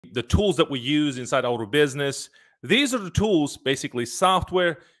the tools that we use inside our business. These are the tools, basically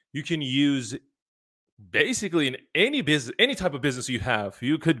software you can use basically in any business, any type of business you have.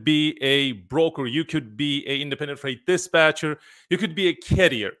 You could be a broker, you could be an independent freight dispatcher, you could be a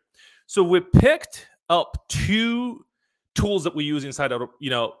carrier. So we picked up two tools that we use inside our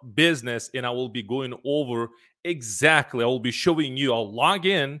business, and I will be going over exactly. I will be showing you. I'll log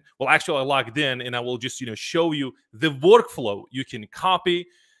in. Well, actually, I logged in, and I will just show you the workflow you can copy,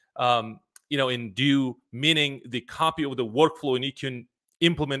 and do, meaning the copy of the workflow, and you can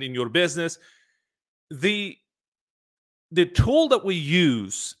implement in your business. The tool that we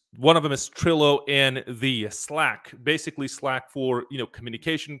use, one of them is Trello and the Slack, basically Slack for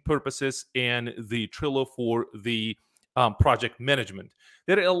communication purposes, and the Trello for the project management.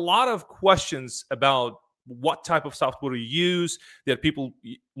 There are a lot of questions about what type of software you use. There are people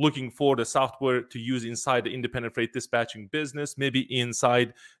looking for the software to use inside the independent freight dispatching business, maybe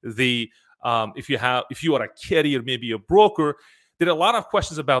inside the if you are a carrier, maybe a broker. There are a lot of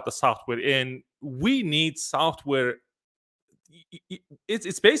questions about the software, and we need software.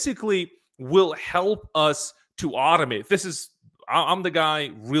 It's basically will help us to automate. I'm the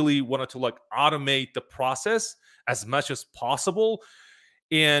guy really wanted to automate the process as much as possible,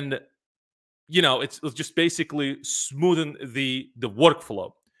 and it's just basically smoothen the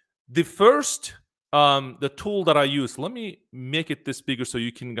workflow. The first the tool that I use, let me make it this bigger so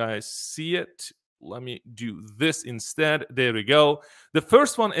you can guys see it. Let me do this instead. There we go. The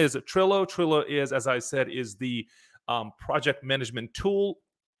first one is Trello. Trello is, as I said, is the project management tool.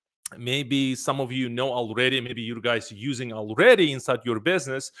 Maybe some of you know already, maybe you guys using already inside your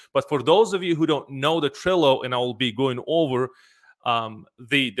business. But for those of you who don't know the Trello, and I will be going over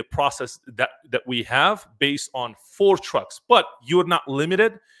the process that we have based on 4 trucks. But you're not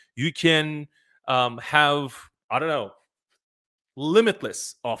limited. You can have, I don't know,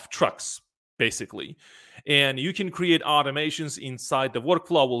 limitless of trucks, basically. And you can create automations inside the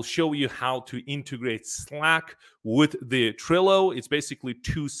workflow. I will show you how to integrate Slack with the Trello. It's basically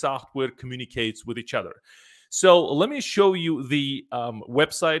 2 software communicates with each other. So let me show you the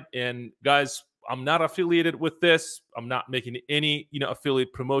website. And guys, I'm not affiliated with this. I'm not making any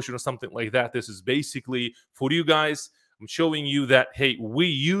affiliate promotion or something like that. This is basically for you guys. I'm showing you that, hey, we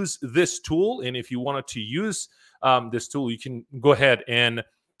use this tool. And if you wanted to use this tool, you can go ahead and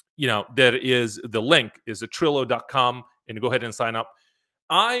there is the link is Trello.com, and go ahead and sign up.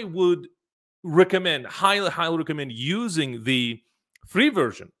 I would recommend, highly recommend using the free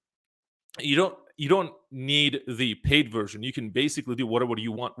version. You don't need the paid version. You can basically do whatever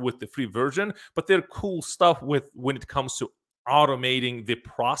you want with the free version, but they're cool stuff when it comes to automating the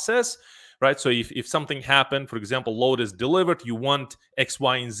process, right? So if something happened, for example, load is delivered, you want X,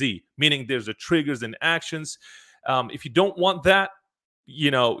 Y, and Z, meaning there's the triggers and actions. If you don't want that,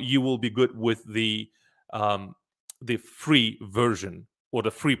 you will be good with the free version or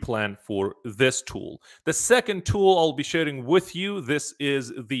the free plan for this tool. The second tool I'll be sharing with you, this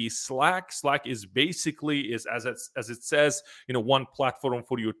is the Slack. Slack is basically, as it says, one platform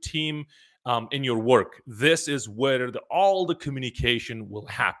for your team in your work. This is where all the communication will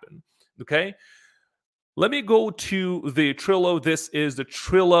happen. Okay. Let me go to the Trello. This is the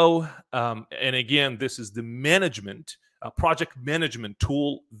Trello. And again, this is the management project management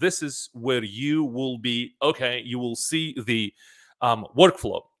tool. This is where you will be, okay, you will see the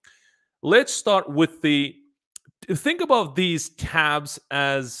workflow. Let's start with think about these tabs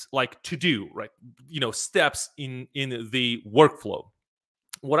as like to do, right? Steps in the workflow.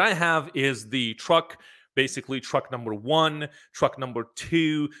 What I have is the truck, basically truck number 1, truck number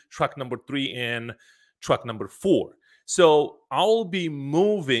 2, truck number 3, and truck number 4. So I'll be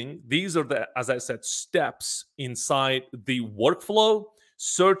moving. These are as I said, steps inside the workflow: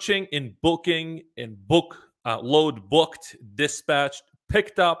 searching and booking, and load booked, dispatched,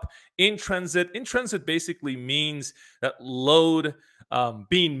 picked up, in transit. In transit basically means that load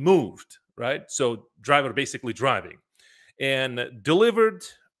being moved, right? So driver basically driving. And delivered,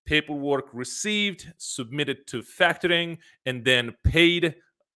 paperwork received, submitted to factoring, and then paid.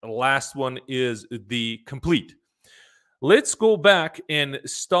 The last one is the complete. Let's go back and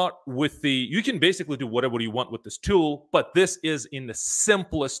start with you can basically do whatever you want with this tool, but this is in the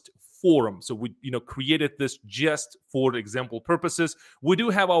simplest form. So we created this just for example purposes. We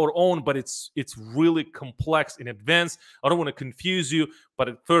do have our own, but it's really complex and advanced. I don't want to confuse you, but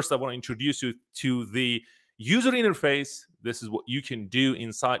at first I want to introduce you to the user interface. This is what you can do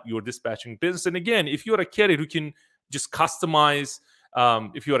inside your dispatching business. And again, if you're a carrier, you can just customize.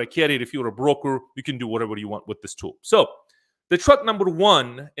 If you're a carrier, if you're a broker, you can do whatever you want with this tool. So the truck number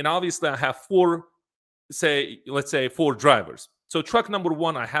 1, and obviously I have 4, let's say 4 drivers. So truck number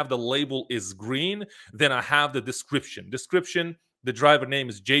one, I have the label is green. Then I have the description. The driver name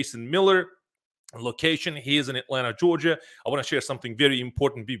is Jason Miller. Location, he is in Atlanta, Georgia. I want to share something very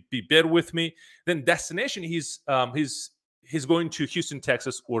important. Be bear with me. Then destination, he's going to Houston,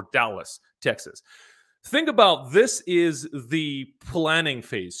 Texas, or Dallas, Texas. Think about this is the planning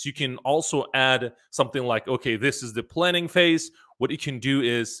phase. You can also add something like, okay, this is the planning phase. What you can do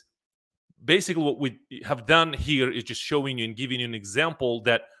is basically what we have done here is just showing you and giving you an example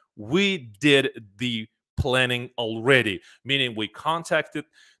that we did the planning already, meaning we contacted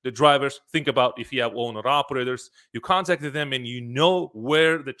the drivers. Think about if you have owner operators, you contacted them and you know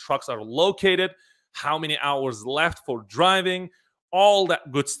where the trucks are located, how many hours left for driving, all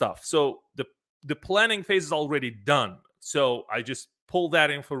that good stuff. So the planning phase is already done. So I just pull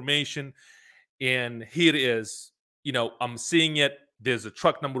that information and here it is. I'm seeing it. There's a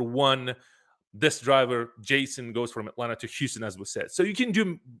truck number one. This driver, Jason, goes from Atlanta to Houston, as we said. So you can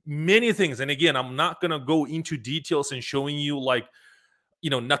do many things. And again, I'm not going to go into details and showing you like,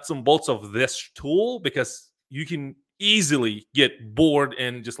 nuts and bolts of this tool, because you can easily get bored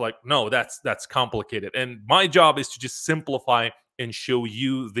and just like, no, that's complicated. And my job is to just simplify and show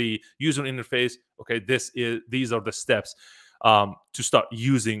you the user interface. Okay, these are the steps to start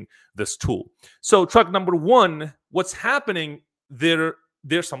using this tool. So truck number one, what's happening there?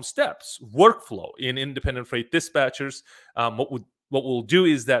 There's some steps, workflow in independent freight dispatchers. What we'll do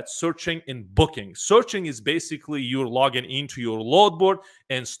is that searching and booking. Searching is basically you're logging into your load board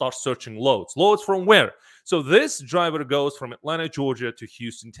and start searching loads. Loads from where? So this driver goes from Atlanta, Georgia to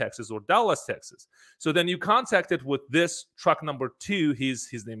Houston, Texas, or Dallas, Texas. So then you contacted with this truck number two. His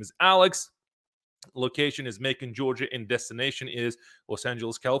name is Alex. Location is Macon, Georgia, and destination is Los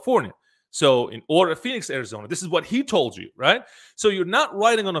Angeles, California. So or Phoenix, Arizona. This is what he told you, right? So you're not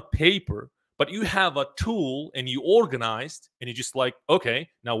writing on a paper, but you have a tool and you organized and you're just like, okay,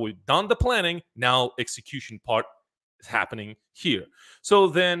 now we've done the planning. Now execution part is happening here. So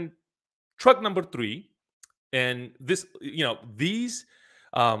then truck number three, and this, these,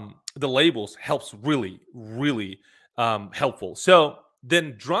 the labels helps really, really helpful. So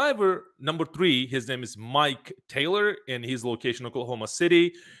then driver number three, his name is Mike Taylor, and his location, Oklahoma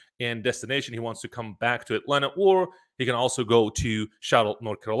City. And destination, he wants to come back to Atlanta, or he can also go to Charlotte,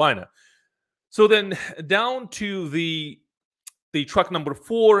 North Carolina. So then down to the truck number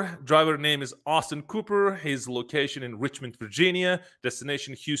four, driver name is Austin Cooper. His location in Richmond, Virginia.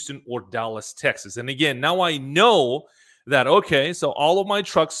 Destination Houston or Dallas, Texas. And again, now I know that, okay, so all of my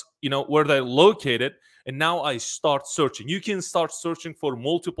trucks, where they're located. And now I start searching. You can start searching for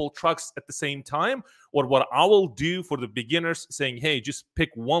multiple trucks at the same time. Or what I will do for the beginners, saying, hey, just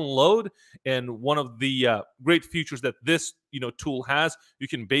pick one load. And one of the great features that this tool has, you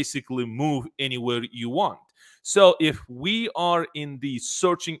can basically move anywhere you want. So if we are in the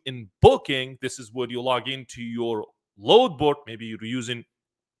searching and booking, this is where you log into your load board. Maybe you're using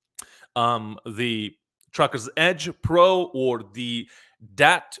the Trucker's Edge Pro or the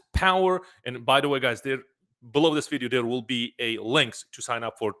DAT Power. And by the way, guys, below this video, there will be a links to sign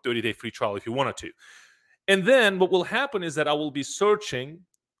up for 30-day free trial if you wanted to. And then what will happen is that I will be searching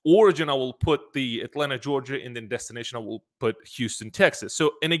origin. I will put the Atlanta, Georgia, and then destination, I will put Houston, Texas.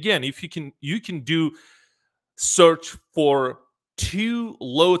 So, and again, if you can do search for 2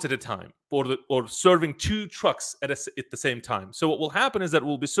 loads at a time, or serving 2 trucks at the same time. So what will happen is that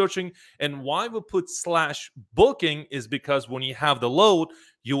we'll be searching, and why we put /booking is because when you have the load,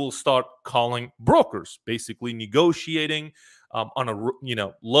 you will start calling brokers, basically negotiating on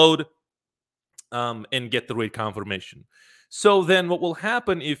a load and get the rate confirmation. So then what will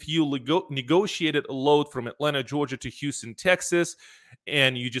happen if you negotiated a load from Atlanta, Georgia to Houston, Texas,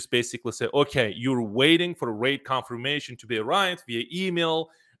 and you just basically say, okay, you're waiting for a rate confirmation to be arrived via email,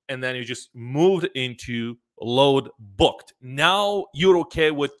 and then you just moved into load booked. Now you're okay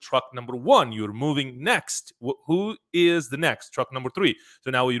with truck number 1. You're moving next. Who is the next? Truck number 3.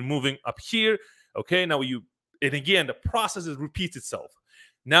 So now you're moving up here. Okay, now and again, the process repeats itself.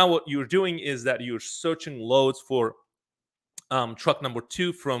 Now what you're doing is that you're searching loads for truck number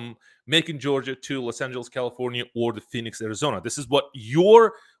 2 from Macon, Georgia to Los Angeles, California, or the Phoenix, Arizona. This is what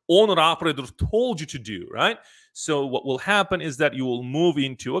your owner-operator told you to do, right? So what will happen is that you will move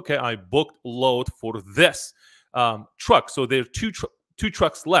into, okay, I booked load for this truck. So there are two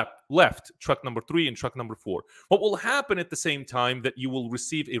trucks left, truck number 3 and truck number 4. What will happen at the same time that you will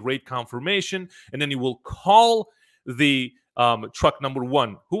receive a rate confirmation, and then you will call the truck number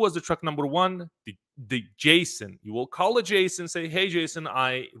 1. Who was the truck number 1? The Jason. You will call a Jason, say, hey, Jason,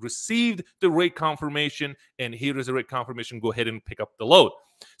 I received the rate confirmation, and here is the rate confirmation. Go ahead and pick up the load.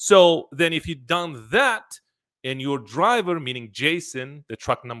 So then if you've done that, and your driver, meaning Jason, the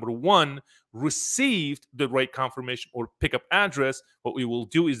truck number 1, received the rate confirmation or pickup address, what we will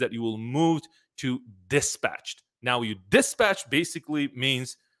do is that you will move to dispatched. Now, you dispatch basically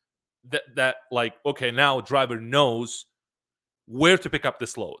means that like, okay, now driver knows where to pick up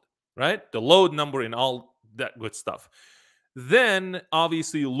this load, right? The load number and all that good stuff. Then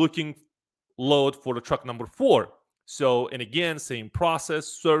obviously you're looking load for the truck number 4. So, and again, same process,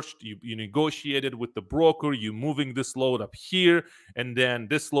 searched, you negotiated with the broker, you moving this load up here, and then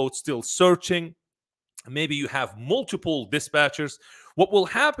this load still searching. Maybe you have multiple dispatchers. What will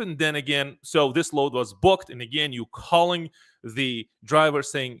happen then again, so this load was booked, and again, you calling the driver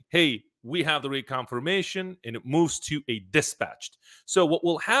saying, hey, we have the rate confirmation, and it moves to a dispatched. So what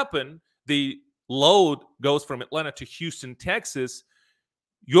will happen, the load goes from Atlanta to Houston, Texas.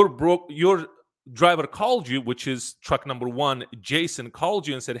 Your driver called you, which is truck number 1, Jason called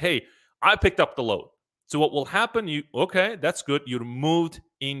you and said, hey, I picked up the load. So what will happen, okay, that's good. You're moved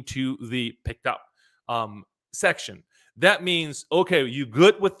into the picked up section. That means, okay, you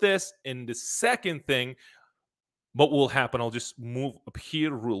good with this? And the second thing, what will happen, I'll just move up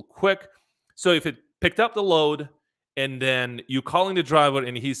here real quick. So if it picked up the load and then you calling the driver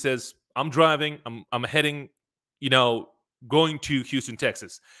and he says, I'm driving, I'm heading, going to Houston,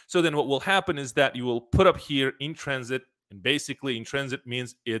 Texas. So then what will happen is that you will put up here in transit, and basically in transit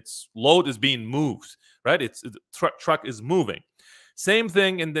means its load is being moved, right? The truck is moving. Same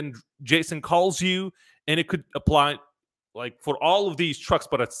thing, and then Jason calls you, and it could apply like for all of these trucks,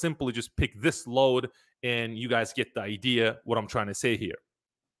 but I'd simply just pick this load, and you guys get the idea what I'm trying to say here.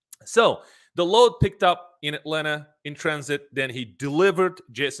 So the load picked up in Atlanta in transit, then he delivered,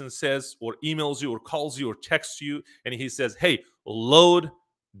 Jason says, or emails you or calls you or texts you, and he says, hey, load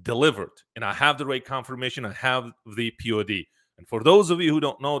delivered. And I have the rate confirmation, I have the POD. And for those of you who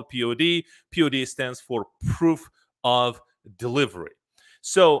don't know the POD stands for proof of delivery.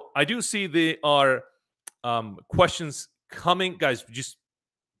 So I do see there are questions coming. Guys, just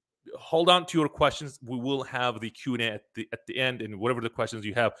hold on to your questions. We will have the Q&A at the end, and whatever the questions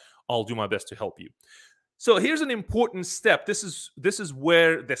you have, I'll do my best to help you. So here's an important step. This is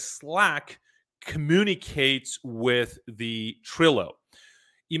where the Slack communicates with the Trello.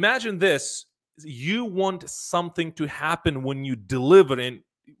 Imagine this. You want something to happen when you deliver, and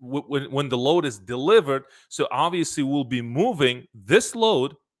when the load is delivered. So obviously we'll be moving this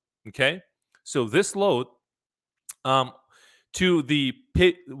load, okay? So this load to the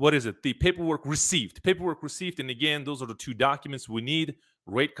the paperwork received. Paperwork received, and again, those are the 2 documents we need: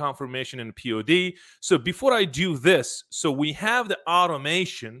 rate confirmation and POD. So before I do this, so we have the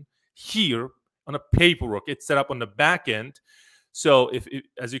automation here on a paperwork. It's set up on the back end. So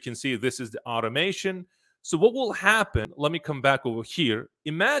as you can see, this is the automation. So what will happen? Let me come back over here.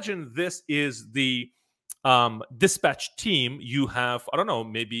 Imagine this is the dispatch team. You have, I don't know,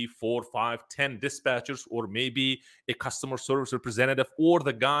 maybe 4, 5, 10 dispatchers, or maybe a customer service representative, or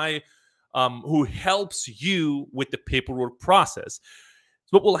the guy who helps you with the paperwork process.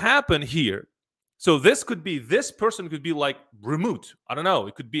 So what will happen here? So this person could be like remote. I don't know.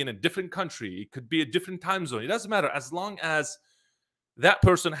 It could be in a different country. It could be a different time zone. It doesn't matter, as long as that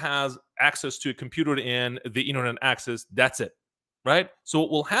person has access to a computer and the internet access. That's it, right? So what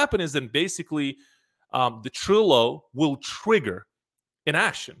will happen is then basically the Trello will trigger an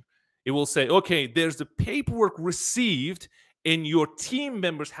action. It will say, okay, there's the paperwork received, and your team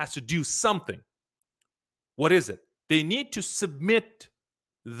members has to do something. What is it? They need to submit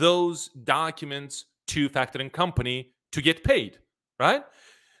those documents to factoring company to get paid, right?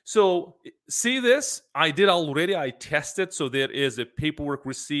 So see this, I did already, I tested. So there is a paperwork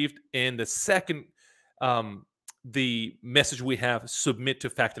received, and the second, the message we have, submit to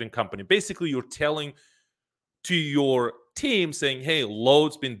factoring company. Basically, you're telling to your team saying, hey,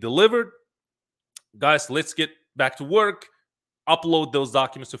 load's been delivered. Guys, let's get back to work. Upload those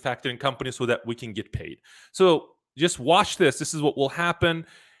documents to factoring company so that we can get paid. So just watch this. This is what will happen.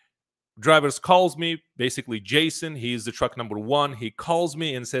 Drivers calls me, basically Jason, he's the truck number 1. He calls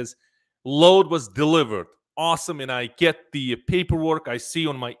me and says, load was delivered. Awesome. And I get the paperwork. I see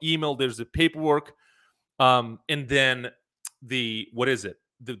on my email there's the paperwork. And then the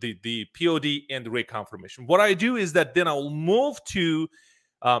POD and the rate confirmation. What I do is that then I'll move to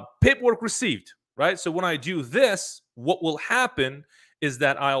paperwork received, right? So when I do this, what will happen is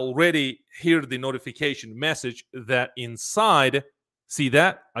that I already hear the notification message that inside, see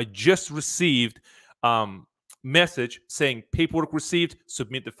that? I just received message saying paperwork received,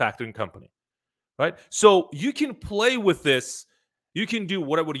 submit to factoring company, right? So you can play with this. You can do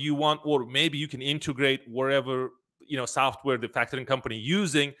whatever you want, or maybe you can integrate wherever, software the factoring company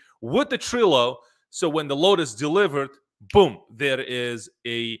using with the Trello. So when the load is delivered, boom, there is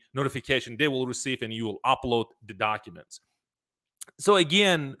a notification they will receive, and you will upload the documents. So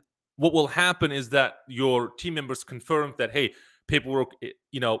again, what will happen is that your team members confirm that, hey, paperwork,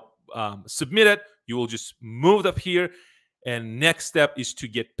 submitted. You will just move up here, and next step is to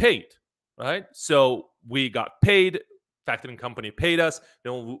get paid, right? So we got paid. Factoring company paid us.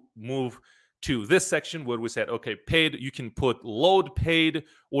 Then we'll move to this section where we said, okay, paid. You can put load paid,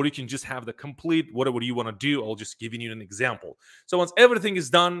 or you can just have the complete, whatever you want to do. I'll just giving you an example. So once everything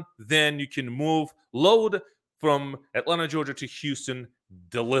is done, then you can move load from Atlanta, Georgia to Houston,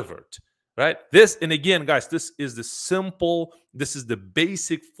 delivered, right? This, and again, guys, this is the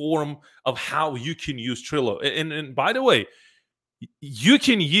basic form of how you can use Trello. And by the way, you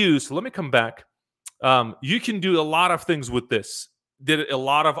can use, let me come back. You can do a lot of things with this. Did a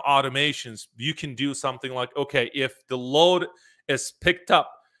lot of automations. You can do something like, okay, if the load is picked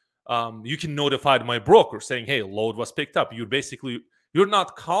up, you can notify my broker saying, hey, load was picked up. You're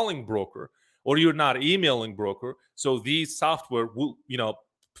not calling broker, or you're not emailing broker. So these software will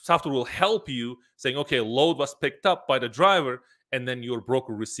help you saying, okay, load was picked up by the driver, and then your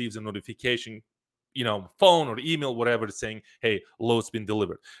broker receives a notification, phone or email, whatever, saying, hey, load's been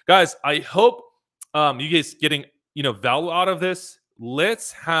delivered. Guys, I hope you guys getting value out of this.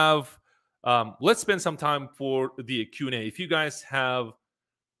 Let's spend some time for the Q&A. If you guys have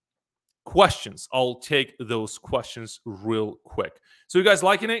questions, I'll take those questions real quick. So you guys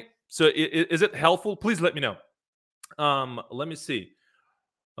liking it? So is it helpful? Please let me know. Let me see.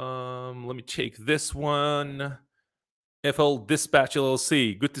 Let me take this one. FL Dispatch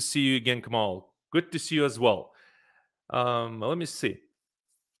LLC. Good to see you again, Kamal. Good to see you as well. Let me see.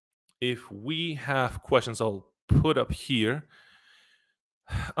 If we have questions, I'll put up here.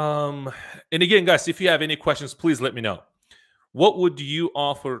 And again, guys, if you have any questions, please let me know. What would you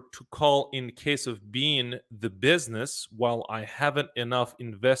offer to call in case of being the business while I haven't enough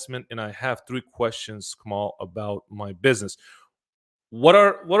investment and I have 3 questions, Kamal, about my business? What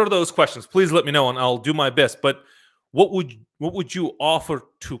are those questions? Please let me know, and I'll do my best. But what would you offer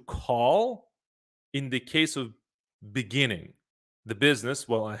to call in the case of beginning the business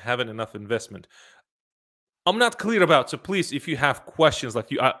while I haven't enough investment? I'm not clear about, so please, if you have questions, like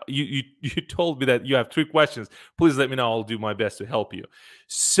you told me that you have 3 questions, please let me know. I'll do my best to help you.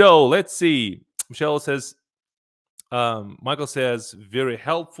 So let's see. Michelle says, Michael says, very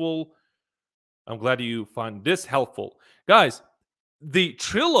helpful. I'm glad you find this helpful. Guys, the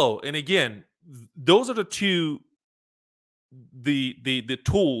Trello, and again, those are the two, the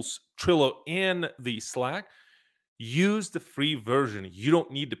tools, Trello and the Slack. Use the free version. You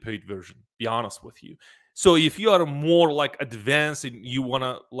don't need the paid version, be honest with you. So if you are more like advanced and you want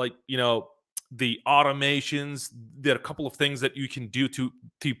to the automations, there are a couple of things that you can do to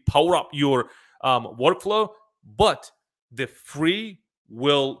power up your workflow, but the free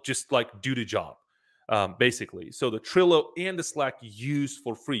will just do the job, basically. So the Trello and the Slack use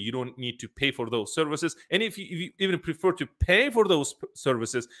for free. You don't need to pay for those services. And if you even prefer to pay for those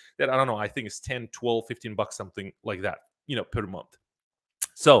services, that I don't know, I think it's 10, 12, 15 bucks, something like that, per month.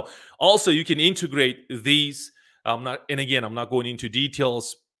 So also you can integrate these. I'm not going into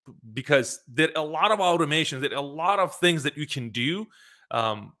details because there are a lot of automations, there are a lot of things that you can do,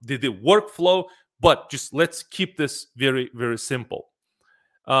 the workflow, but just let's keep this very, very simple.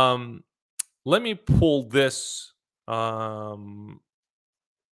 Let me pull this. I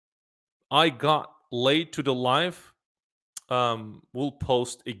got late to the live. We'll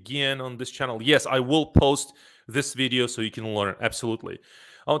post again on this channel. Yes, I will post this video so you can learn. Absolutely.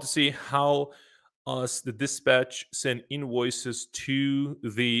 I want to see how the dispatch send invoices to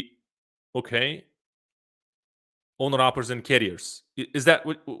the owner operators and carriers. Is that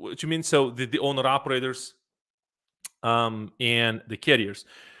what you mean? So the owner operators and the carriers.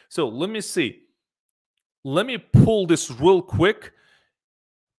 So let me see. Let me pull this real quick.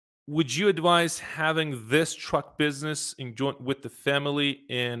 Would you advise having this truck business in joint with the family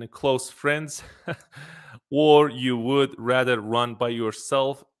and close friends, or you would rather run by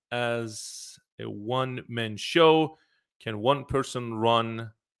yourself as a one-man show? Can one person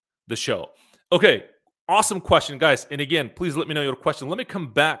run the show? Okay, awesome question, guys. And again, please let me know your question. Let me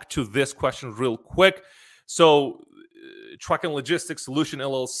come back to this question real quick. So Truck and Logistics Solution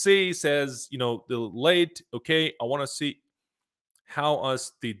LLC says, the late, okay, I want to see how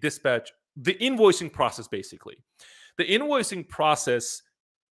us the dispatch, the invoicing process, basically. The invoicing process,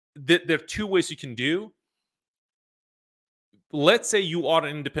 there are 2 ways you can do. Let's say you are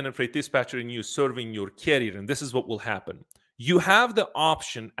an independent freight dispatcher and you're serving your carrier, and this is what will happen. You have the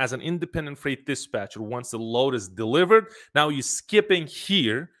option as an independent freight dispatcher, once the load is delivered, now you're skipping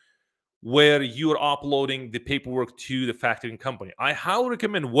here, where you're uploading the paperwork to the factoring company. I highly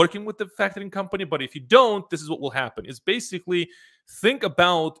recommend working with the factoring company, but if you don't, this is what will happen. It's basically, think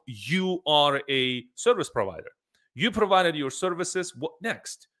about you are a service provider. You provided your services. What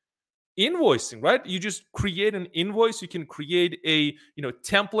next? Invoicing, right? You just create an invoice. You can create a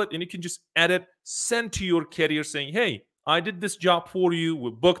template, and you can just edit, send to your carrier saying, hey, I did this job for you. We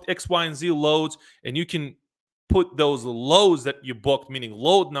booked X, Y, and Z loads, and you can put those loads that you booked, meaning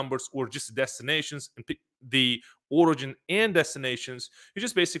load numbers or just destinations, and pick the origin and destinations. You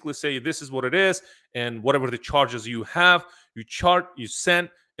just basically say this is what it is, and whatever the charges you have, you chart, you send,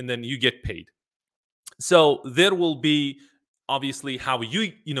 and then you get paid. So there will be obviously how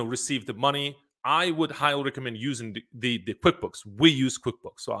you receive the money. I would highly recommend using the QuickBooks. We use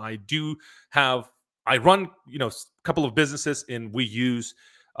QuickBooks, so I run a couple of businesses, and we use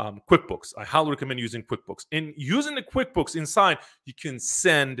QuickBooks. I highly recommend using QuickBooks. And using the QuickBooks inside, you can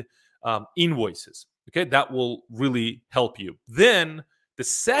send invoices. Okay, that will really help you. Then the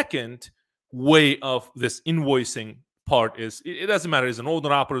second way of this invoicing part is, it doesn't matter, is an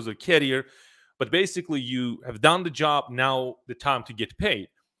owner operator or carrier, but basically you have done the job. Now the time to get paid.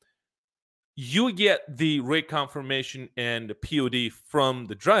 You get the rate confirmation and the POD from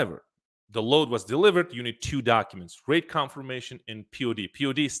the driver. The load was delivered. You need two documents: rate confirmation and POD.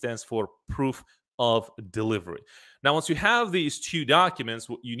 POD stands for proof of delivery. Now, once you have these two documents,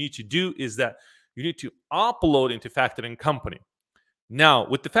 what you need to do is that you need to upload into factoring company. Now,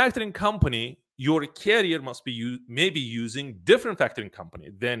 with the factoring company, your carrier must be maybe using different factoring company.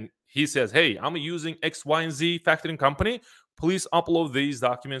 Then he says, hey, I'm using X, Y, and Z factoring company. Please upload these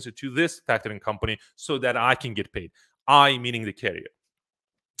documents to this factoring company so that I can get paid. I, meaning the carrier.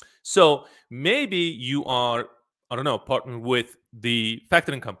 So maybe you are, I don't know, partnered with the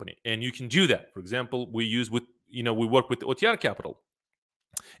factoring company, and you can do that. For example, we work with the OTR Capital,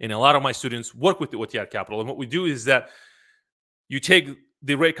 and a lot of my students work with the OTR Capital. And what we do is that you take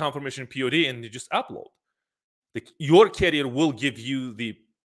the rate confirmation POD and you just upload. Your carrier will give you the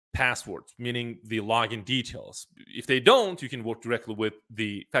passwords, meaning the login details. If they don't, you can work directly with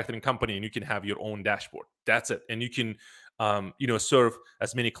the factoring company, and you can have your own dashboard. That's it. And you can serve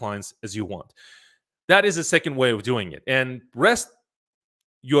as many clients as you want. That is a second way of doing it. And rest,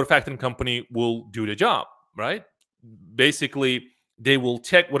 your factoring company will do the job, right? Basically, they will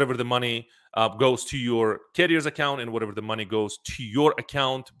check whatever the money goes to your carrier's account and whatever the money goes to your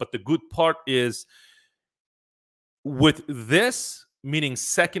account. But the good part is, with this, meaning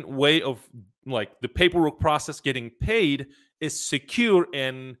second way of like the paperwork process, getting paid is secure,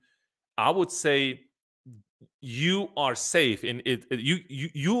 and I would say you are safe, and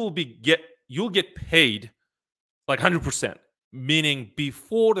you'll get paid like 100%. Meaning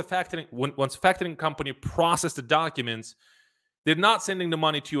before the factoring, once factoring company process the documents, they're not sending the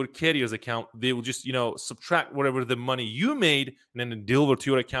money to your carrier's account. They will just subtract whatever the money you made and then deliver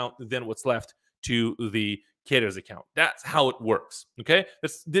to your account. Then what's left to the carrier's account. That's how it works. Okay,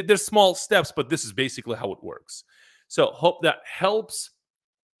 there's small steps, but this is basically how it works. So hope that helps.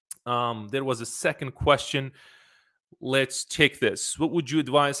 There was a second question. Let's take this. What would you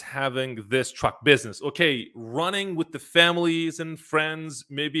advise having this truck business? Okay, running with the families and friends,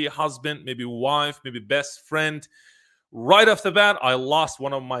 maybe a husband, maybe wife, maybe best friend. Right off the bat, I lost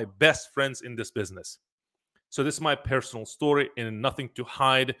one of my best friends in this business. So this is my personal story, and nothing to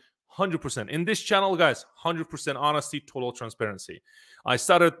hide. 100%. In this channel, guys, 100% honesty, total transparency. I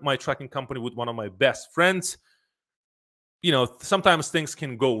started my trucking company with one of my best friends. Sometimes things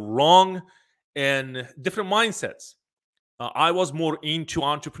can go wrong, and different mindsets. I was more into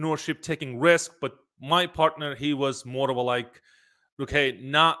entrepreneurship, taking risk, but my partner, he was more of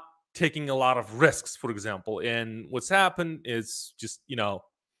not taking a lot of risks, for example. And what's happened is just,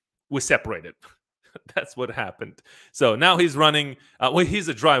 we separated. That's what happened. So now he's running, he's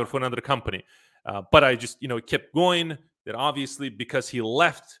a driver for another company. But I just, kept going. Then obviously, because he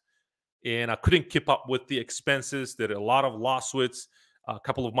left and I couldn't keep up with the expenses, there are a lot of lawsuits, a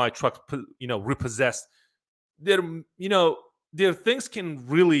couple of my trucks, repossessed. There things can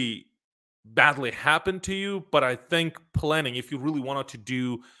really badly happen to you, but I think planning, if you really wanted to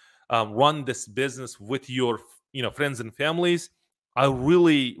do run this business with your friends and families, I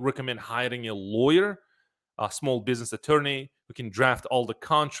really recommend hiring a lawyer, a small business attorney who can draft all the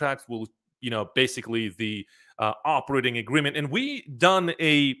contracts, will basically the operating agreement. And we done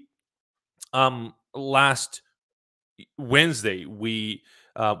a last Wednesday, we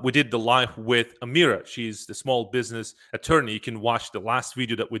did the live with Amira. She's the small business attorney. You can watch the last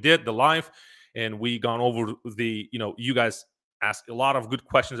video that we did, the live, and we gone over the, you guys asked a lot of good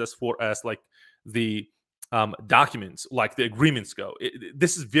questions as far as like the documents like the agreements go.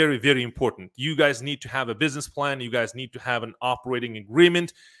 This is very, very important. You guys need to have a business plan. You guys need to have an operating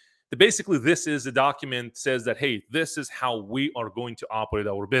agreement. Basically, this is a document says that, hey, this is how we are going to operate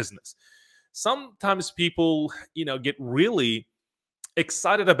our business. Sometimes people, get really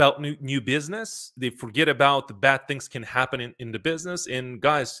excited about new business. They forget about the bad things can happen in the business. And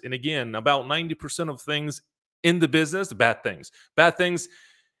guys, and again, about 90% of things in the business, the bad things,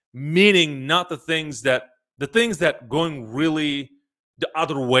 meaning not the things that going really the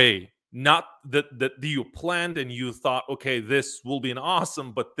other way, not that you planned and you thought, okay, this will be an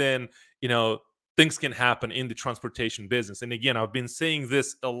awesome, but then, things can happen in the transportation business. And again, I've been saying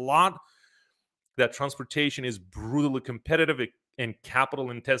this a lot, that transportation is brutally competitive and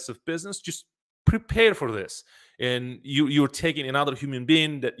capital intensive business. Just prepare for this. And you're taking another human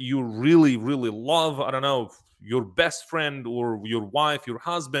being that you really, really love. I don't know, your best friend or your wife, your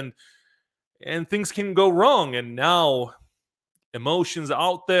husband, and things can go wrong. And now emotions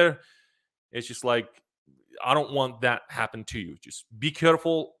out there. It's just like, I don't want that happen to you. Just be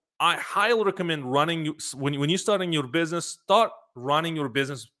careful. I highly recommend running when you're starting your business, start running your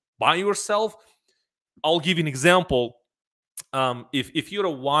business by yourself. I'll give you an example. If you're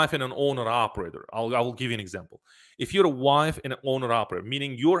a wife and an owner operator, I will give you an example. If you're a wife and an owner operator,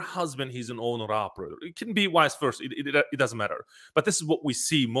 meaning your husband, he's an owner operator. It can be vice versa. It doesn't matter. But this is what we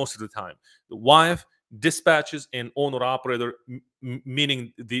see most of the time. The wife dispatches an owner operator,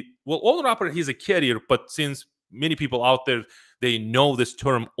 meaning owner operator, he's a carrier, but since many people out there, they know this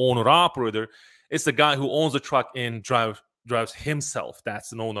term owner operator, it's the guy who owns the truck and drives himself.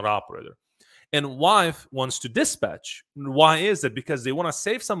 That's an owner operator. And wife wants to dispatch. Why is it? Because they want to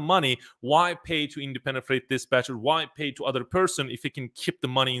save some money. Why pay to independent freight dispatcher? Why pay to other person if it can keep the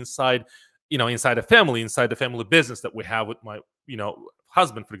money inside, inside the family business that we have with my,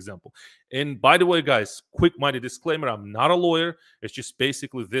 husband, for example. And by the way, guys, quick mighty disclaimer, I'm not a lawyer. It's just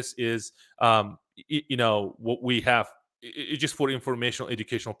basically this is, what we have. It's just for informational,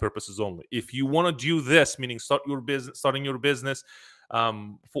 educational purposes only. If you want to do this, meaning starting your business,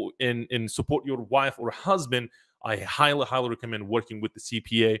 and support your wife or husband, I highly recommend working with the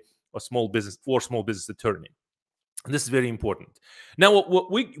CPA or small business attorney. And this is very important. Now,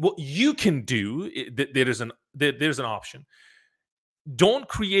 what you can do, there's an option. Don't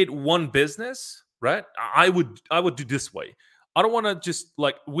create one business, right? I would do this way. I don't want to just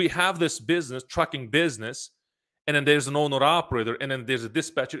we have this business, trucking business, and then there's an owner operator, and then there's a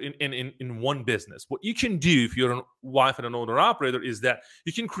dispatcher in one business. What you can do if you're a wife and an owner operator is that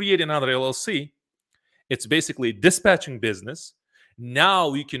you can create another LLC. It's basically a dispatching business.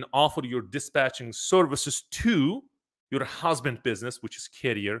 Now you can offer your dispatching services to your husband business, which is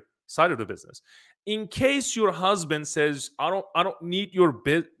carrier side of the business. In case your husband says, I don't need your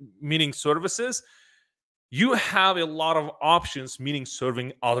meaning services, you have a lot of options, meaning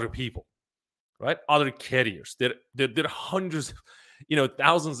serving other people. Right? Other carriers. There are hundreds,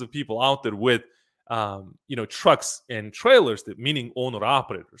 thousands of people out there with, trucks and trailers, meaning owner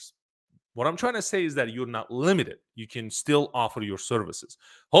operators. What I'm trying to say is that you're not limited. You can still offer your services.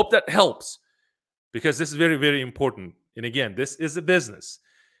 Hope that helps, because this is very, very important. And again, this is a business.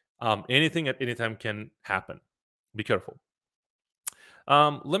 Anything at any time can happen. Be careful.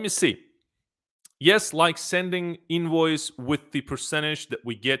 Let me see. Yes, like sending invoice with the percentage that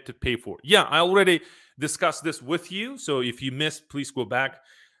we get to pay for. Yeah, I already discussed this with you. So if you missed, please go back.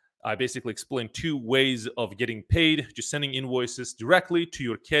 I basically explained 2 ways of getting paid: just sending invoices directly to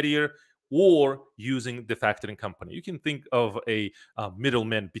your carrier or using the factoring company. You can think of a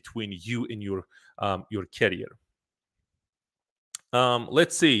middleman between you and your carrier.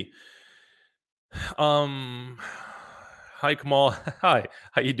 Let's see. Hi, Kamal. Hi,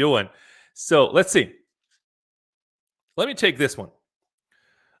 how you doing? So let's see. Let me take this one.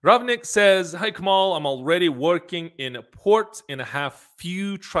 Ravnik says, hi, Kamal. I'm already working in a port and I have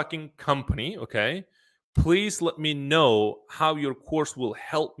few trucking company. Okay. Please let me know how your course will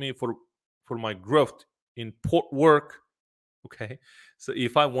help me for my growth in port work. Okay. So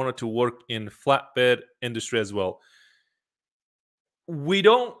if I wanted to work in flatbed industry as well, we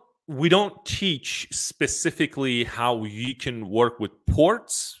don't teach specifically how you can work with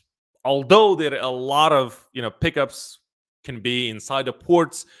ports. Although there are a lot of pickups can be inside the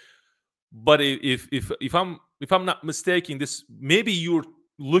ports, but if I'm not mistaken, this maybe you're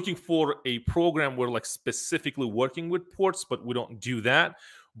looking for a program where specifically working with ports, but we don't do that.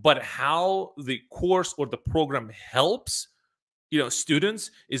 But how the course or the program helps students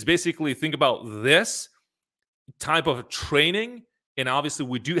is basically think about this type of training. And obviously,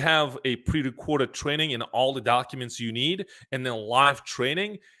 we do have a pre-recorded training and all the documents you need, and then live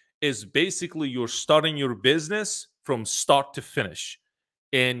training. is basically you're starting your business from start to finish,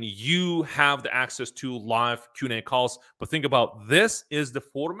 and you have the access to live Q&A calls. But think about, this is the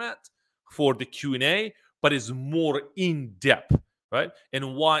format for the Q&A, but is more in depth, right?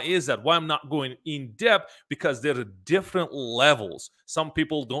 And why is that? Why I'm not going in depth? Because there are different levels. Some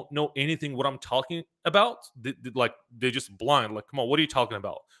people don't know anything what I'm talking about. Like they're just blind. Like, come on, what are you talking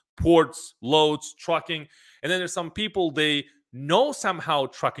about? Ports, loads, trucking. And then there's some people, they know somehow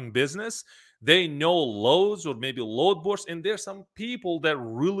trucking business, they know loads or maybe load boards, and there's some people that are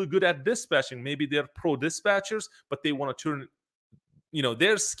really good at dispatching. Maybe they're pro dispatchers, but they want to turn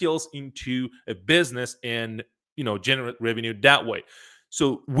their skills into a business and generate revenue that way.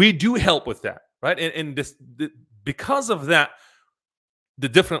 So we do help with that, right? And because of that, the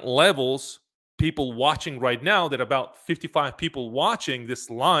different levels, people watching right now, that about 55 people watching this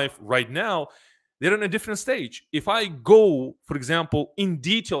live right now, they're in a different stage. If I go, for example, in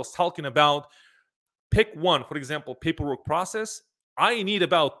details talking about, pick one, for example, paperwork process, I need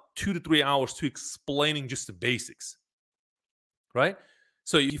about 2 to 3 hours to explaining just the basics, right?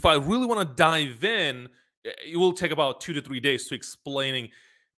 So if I really want to dive in, it will take about 2 to 3 days to explaining,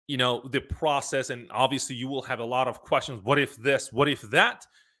 the process. And obviously you will have a lot of questions. What if this? What if that?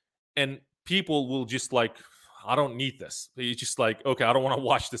 And people will just like, I don't need this. It's just like, okay, I don't want to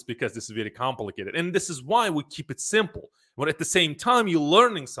watch this because this is very complicated. And this is why we keep it simple. But at the same time, you're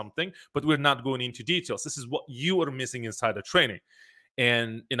learning something, but we're not going into details. This is what you are missing inside the training.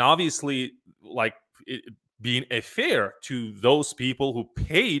 And obviously, like, being a fair to those people who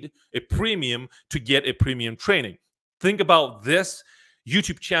paid a premium to get a premium training. Think about this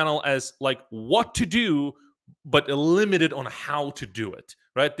YouTube channel as like what to do, but limited on how to do it,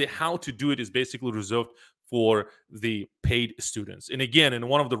 right? The how to do it is basically reserved for the paid students. And again, and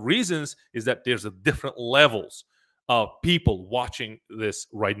one of the reasons is that there's a different levels of people watching this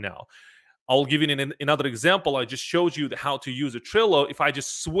right now. I'll give you another example. I just showed you how to use a Trello. If I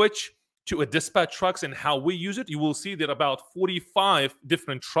just switch to a dispatch trucks and how we use it, you will see that about 45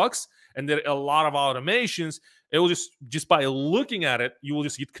 different trucks, and there are a lot of automations. It will just by looking at it, you will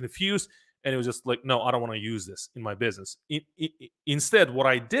just get confused, and it was just like, no, I don't want to use this in my business. Instead, what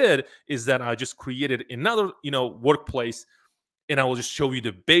I did is that I just created another, workplace, and I will just show you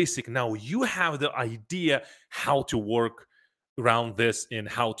the basic. Now you have the idea how to work around this and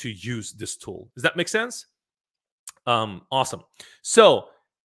how to use this tool. Does that make sense? Awesome. So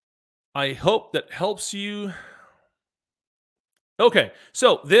I hope that helps you. Okay,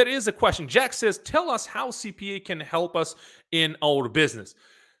 so there is a question. Jack says, tell us how CPA can help us in our business.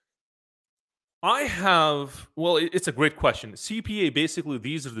 Well, it's a great question. CPA, basically,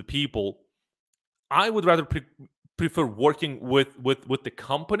 these are the people. I would rather prefer working with the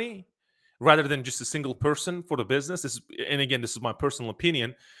company rather than just a single person for the business. And again, this is my personal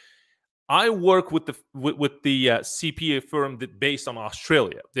opinion. I work with the CPA firm that based on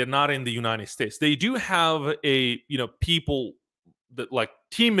Australia. They're not in the United States. They do have people that like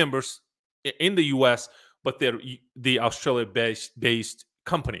team members in the US, but they're the Australia based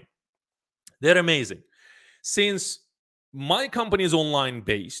company. They're amazing. Since my company is online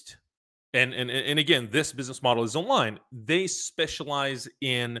based, and again, this business model is online, they specialize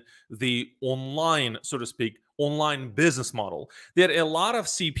in the online, so to speak, online business model. There are a lot of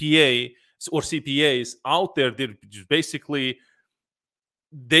CPA or CPAs out there that basically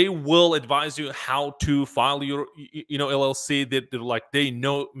they will advise you how to file your LLC. That they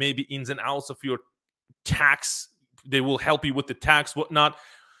know maybe ins and outs of your tax. They will help you with the tax, whatnot,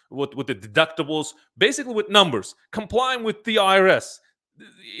 with the deductibles, basically with numbers, complying with the IRS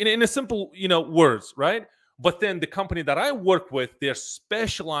in a simple words, right? But then the company that I work with, they're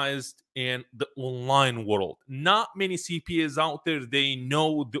specialized in the online world. Not many CPAs out there, they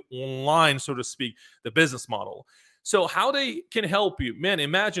know the online, so to speak, the business model. So how they can help you, man,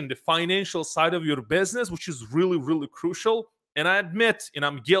 imagine the financial side of your business, which is really, really crucial. And I admit, and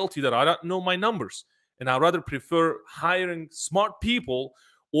I'm guilty, that I don't know my numbers. And I rather prefer hiring smart people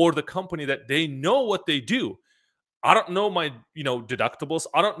or the company that they know what they do. I don't know my, deductibles.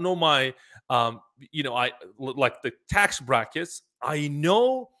 I don't know my, I like the tax brackets. I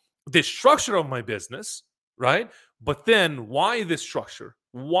know the structure of my business, right? But then why this structure?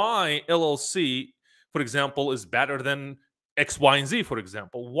 Why LLC, for example, is better than X, Y, and Z, for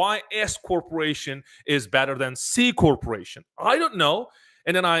example? Why S corporation is better than C corporation? I don't know.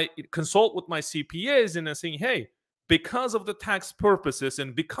 And then I consult with my CPAs and I'm saying, hey, because of the tax purposes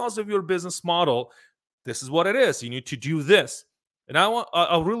and because of your business model, this is what it is. You need to do this. And I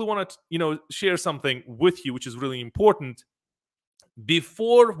really want to, share something with you, which is really important.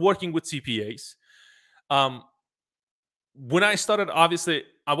 Before working with CPAs, when I started, obviously,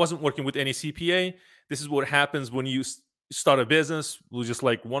 I wasn't working with any CPA. This is what happens when you start a business. It was just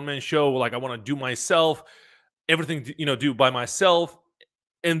like one man show. Like I want to do myself, everything, do by myself.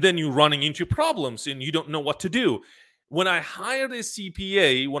 And then you're running into problems and you don't know what to do. When I hired a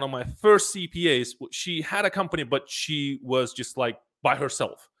CPA, one of my first CPAs, she had a company, but she was just like by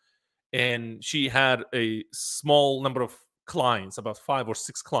herself. And she had a small number of clients, about 5 or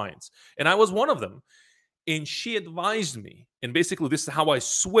 6 clients. And I was one of them. And she advised me. And basically, this is how I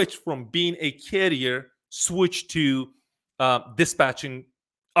switched from being a carrier, switched to dispatching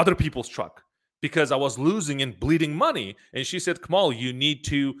other people's truck because I was losing and bleeding money. And she said, Kamal, you need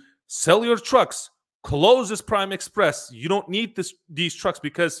to sell your trucks, close this Prime Express. You don't need these trucks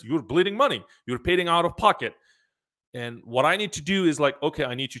because you're bleeding money. You're paying out of pocket. And what I need to do is like, okay,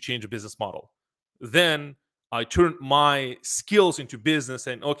 I need to change the business model. Then I turned my skills into business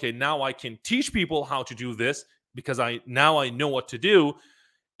and okay, now I can teach people how to do this because now I know what to do.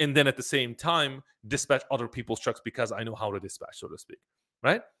 And then at the same time, dispatch other people's trucks because I know how to dispatch, so to speak,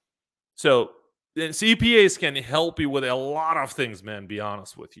 right? So CPAs can help you with a lot of things, man, be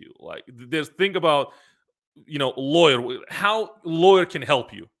honest with you. Like think about, lawyer, how lawyer can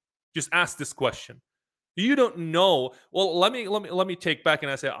help you. Just ask this question. You don't know. Well, let me take back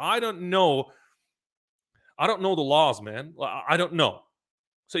and I say, I don't know the laws, man. I don't know.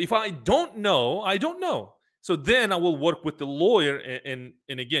 So if I don't know, I don't know. So then I will work with the lawyer. And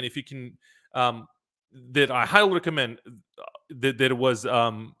again, if you can, that I highly recommend that it was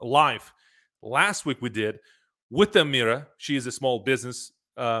live last week we did with Amira. She is a small business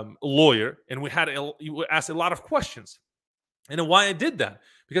lawyer, and we asked a lot of questions. And why I did that?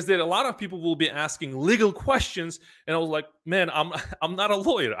 Because there are a lot of people will be asking legal questions, and I was like, man, I'm not a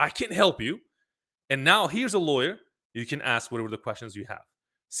lawyer. I can't help you. And now here's a lawyer. You can ask whatever the questions you have.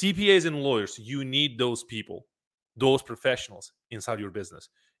 CPAs and lawyers, you need those people, those professionals inside your business.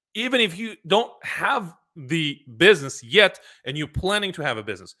 Even if you don't have the business yet and you're planning to have a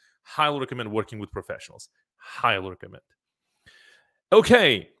business, highly recommend working with professionals. Highly recommend.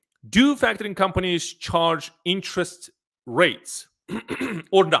 Okay. Do factoring companies charge interest rates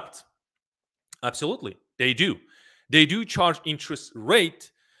or not? Absolutely. They do. They do charge interest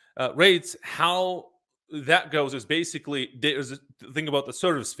rates. How that goes is basically there's a thing about the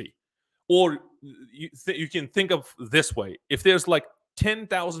service fee, or you can think of this way: if there's like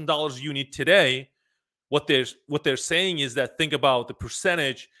 $10,000 you need today, what they're saying is that think about the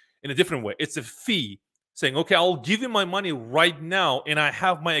percentage in a different way. It's a fee saying, okay, I'll give you my money right now, and I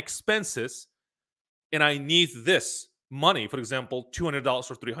have my expenses, and I need this money, for example, $200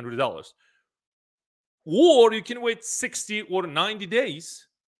 or $300. Or you can wait 60 or 90 days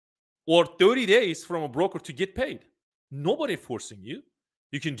or 30 days from a broker to get paid. Nobody forcing you.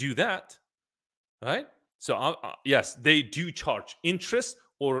 You can do that, right? So yes, they do charge interest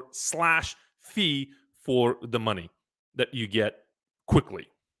or / fee for the money that you get quickly.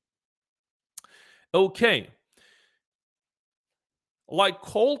 Okay. Like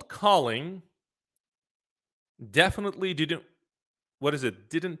cold calling, definitely didn't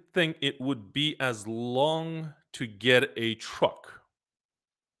think it would be as long to get a truck.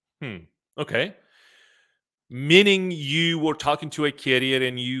 Okay. Meaning you were talking to a carrier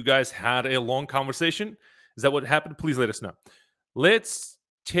and you guys had a long conversation? Is that what happened? Please let us know. Let's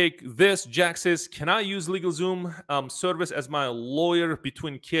take this. Jack says, can I use LegalZoom service as my lawyer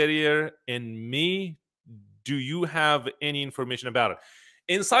between carrier and me? Do you have any information about it?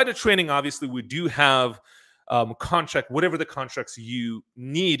 Inside the training, obviously, we do have contract, whatever the contracts you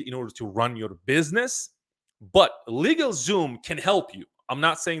need in order to run your business. But LegalZoom can help you. I'm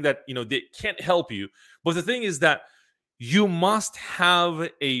not saying that they can't help you, but the thing is that you must have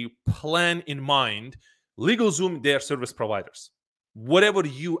a plan in mind. LegalZoom, they are service providers. Whatever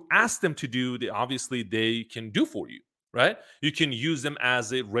you ask them to do, they can do for you, right? You can use them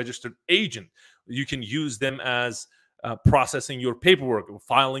as a registered agent. You can use them as processing your paperwork,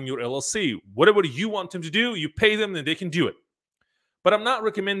 filing your LLC. Whatever you want them to do, you pay them and they can do it. But I'm not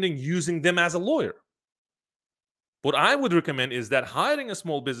recommending using them as a lawyer. What I would recommend is that hiring a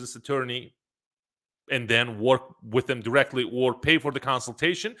small business attorney and then work with them directly or pay for the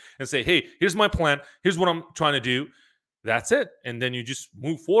consultation and say, hey, here's my plan. Here's what I'm trying to do. That's it. And then you just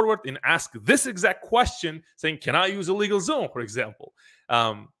move forward and ask this exact question saying, can I use a LegalZoom, for example?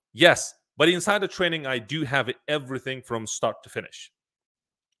 Yes. But inside the training, I do have everything from start to finish.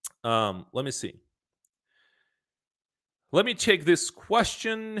 Let me see. Let me take this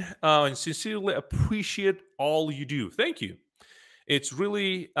question and sincerely appreciate all you do. Thank you. It's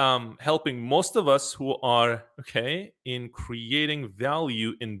really helping most of us who are, in creating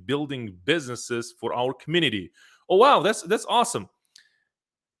value in building businesses for our community. Oh, wow, that's awesome.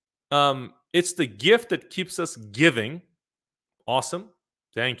 It's the gift that keeps us giving. Awesome.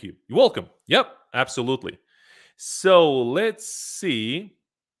 Thank you. You're welcome. Yep, absolutely. So let's see.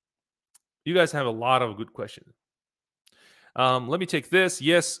 You guys have a lot of good questions. Let me take this.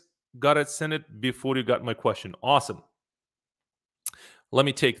 Yes, got it. Send it before you got my question. Awesome. Let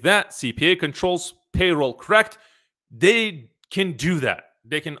me take that. CPA controls payroll, correct? They can do that.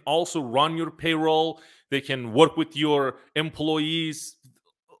 They can also run your payroll. They can work with your employees.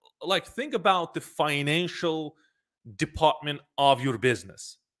 Like, think about the financial department of your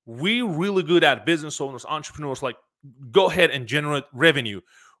business. We're really good at business owners, entrepreneurs, like, go ahead and generate revenue,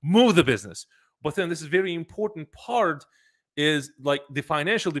 move the business. But then this is very important part is like the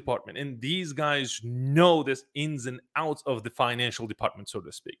financial department, and these guys know this ins and outs of the financial department, so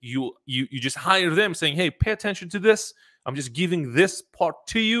to speak. You just hire them saying, hey, pay attention to this. I'm just giving this part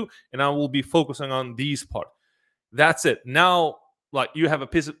to you, and I will be focusing on these part. That's it. Now, like, you have a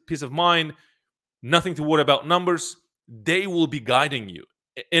peace of mind, nothing to worry about numbers. They will be guiding you.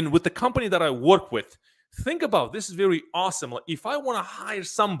 And with the company that I work with, think about this is very awesome. Like, if I want to hire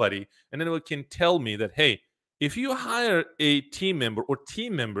somebody and anyone can tell me that, hey, if you hire a team member or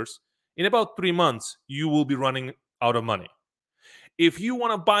team members, in about 3 months, you will be running out of money. If you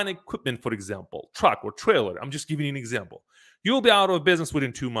want to buy an equipment, for example, truck or trailer, I'm just giving you an example, you'll be out of business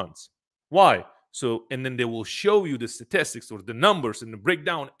within 2 months. Why? So, and then they will show you the statistics or the numbers and the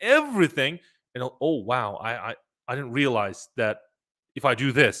breakdown, everything. And oh, wow, I didn't realize that if I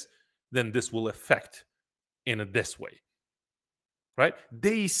do this, then this will affect in this way. Right?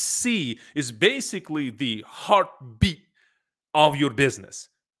 They see is basically the heartbeat of your business.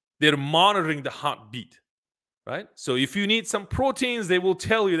 They're monitoring the heartbeat, right? So if you need some proteins, they will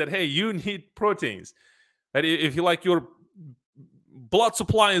tell you that, hey, you need proteins. Right? If you like your blood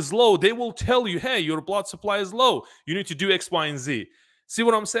supply is low, they will tell you, hey, your blood supply is low. You need to do X, Y, and Z. See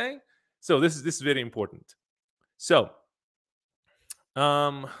what I'm saying? So this is very important. So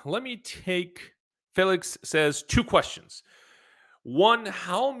let me take, Felix says 2 questions. One,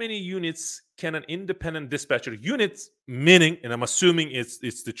 how many units can an independent dispatcher, units meaning, and I'm assuming it's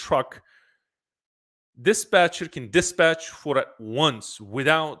the truck, dispatcher can dispatch for at once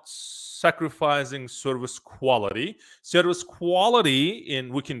without sacrificing service quality. Service quality,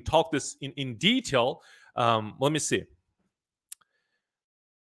 and we can talk this in detail. Let me see.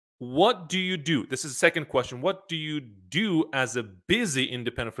 What do you do? This is the second question. What do you do as a busy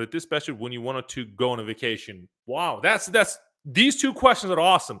independent freight dispatcher when you wanted to go on a vacation? Wow, that's these 2 questions are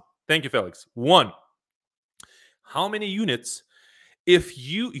awesome. Thank you, Felix. 1, how many units? If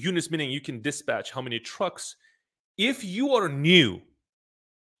you, units meaning you can dispatch how many trucks. If you are new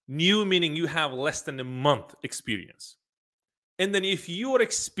meaning you have less than a month experience. And then if you are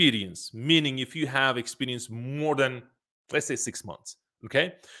experienced, meaning if you have experience more than, let's say, 6 months.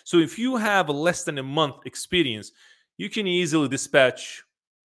 Okay. So if you have less than a month experience, you can easily dispatch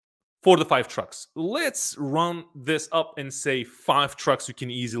 4 to 5 trucks. Let's run this up and say 5 trucks you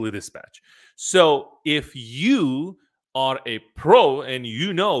can easily dispatch. So if you are a pro and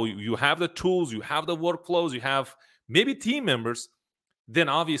you know you have the tools, you have the workflows, you have maybe team members, then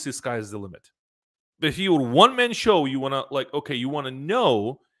obviously sky is the limit. But if you're one-man show, you want to, like, okay, you want to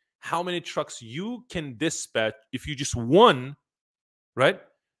know how many trucks you can dispatch if you just won, right?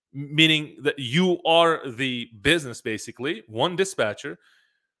 Meaning that you are the business, basically, one dispatcher.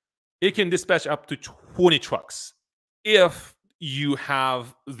 It can dispatch up to 20 trucks if you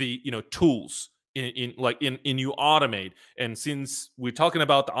have the tools in you automate. And since we're talking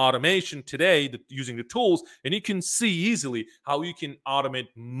about the automation today, using the tools, and you can see easily how you can automate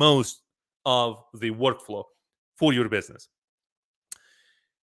most of the workflow for your business.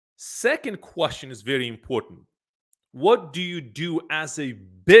 Second question is very important. What do you do as a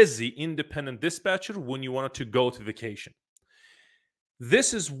busy independent dispatcher when you wanted to go to vacation?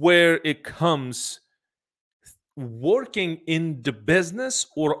 This is where it comes, working in the business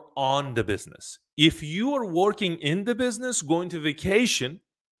or on the business. If you are working in the business, going to vacation,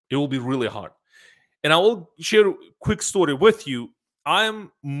 it will be really hard. And I will share a quick story with you. I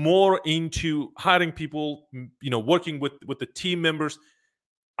am more into hiring people, working with the team members.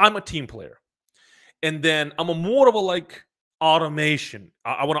 I'm a team player. And then I'm more of a automation.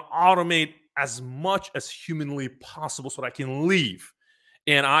 I want to automate as much as humanly possible so that I can leave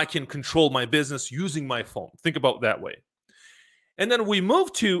and I can control my business using my phone. Think about that way. And then we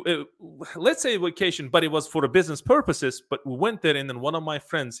moved to, let's say, vacation, but it was for a business purposes. But we went there, and then one of my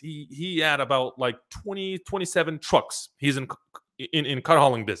friends, he had about 27 trucks. He's in car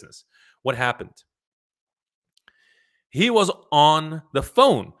hauling business. What happened? He was on the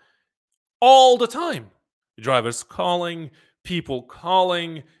phone all the time. Drivers calling, people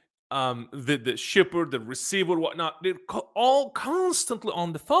calling, the shipper, the receiver, whatnot, they're all constantly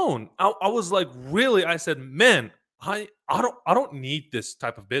on the phone. I was like, really? I said, man, I don't need this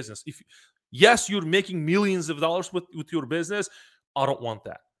type of business. If yes, you're making millions of dollars with your business, I don't want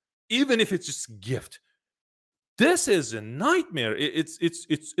that. Even if it's just a gift. This is a nightmare.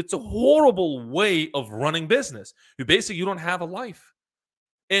 It's a horrible way of running business. You don't have a life.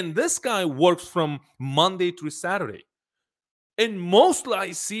 And this guy works from Monday through Saturday. And mostly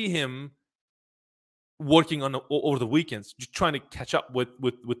I see him working on over the weekends, just trying to catch up with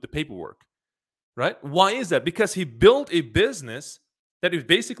the paperwork. Right? Why is that? Because he built a business that he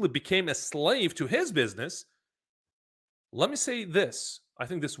basically became a slave to his business. Let me say this. I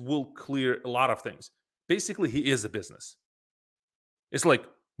think this will clear a lot of things. Basically, he is a business. It's like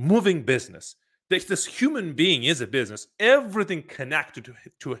moving business. This human being is a business. Everything connected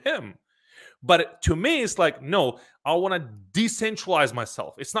to him. But to me, it's like, no, I want to decentralize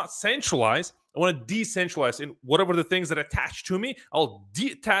myself. It's not centralized. I want to decentralize. And whatever the things that attach to me, I'll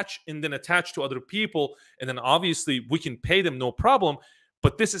detach and then attach to other people. And then obviously we can pay them, no problem.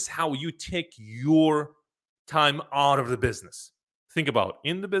 But this is how you take your time out of the business. Think about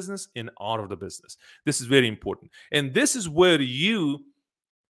in the business and out of the business. This is very important. And this is where you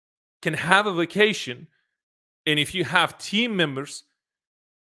can have a vacation. And if you have team members,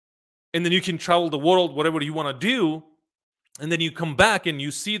 and then you can travel the world, whatever you want to do, and then you come back and you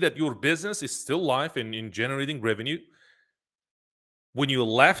see that your business is still live and in generating revenue. When you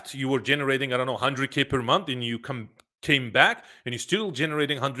left, you were generating, I don't know, 100K per month, and you came back and you're still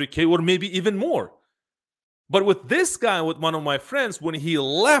generating 100K or maybe even more. But with this guy, with one of my friends, when he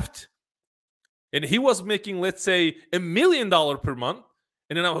left and he was making, let's say, $1 million per month,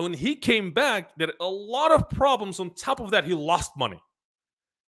 and then when he came back, there are a lot of problems. On top of that, he lost money.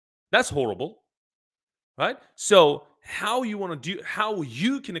 That's horrible, right? So how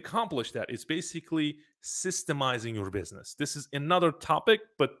you can accomplish that is basically systemizing your business. This is another topic,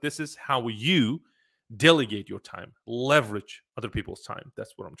 but this is how you delegate your time, leverage other people's time.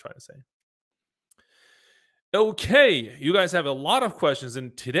 That's what I'm trying to say. Okay, you guys have a lot of questions,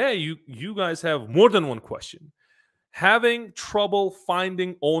 and today you guys have more than one question. Having trouble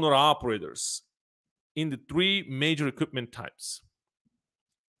finding owner-operators in the 3 major equipment types.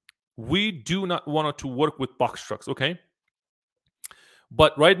 We do not want to work with box trucks, okay?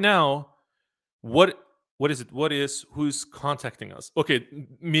 But right now, what is it? Who's contacting us? Okay,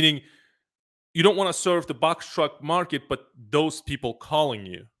 meaning you don't want to serve the box truck market, but those people calling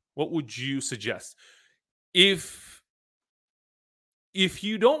you. What would you suggest? If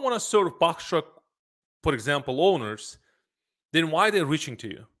you don't want to serve box truck, for example, owners, then why are they reaching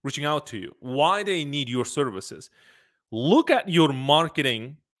out to you? Why they need your services? Look at your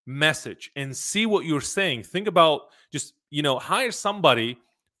marketing message and see what you're saying. Think about just, hire somebody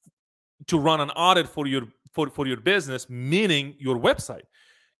to run an audit for your business, meaning your website.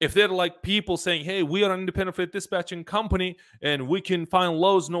 If they're like people saying, hey, we are an independent freight dispatching company and we can find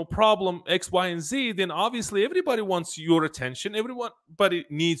loads, no problem, X, Y, and Z, then obviously everybody wants your attention. Everybody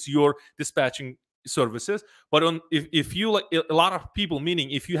needs your dispatching services. But if you like a lot of people,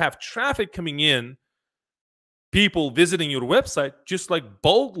 meaning if you have traffic coming in, people visiting your website, just like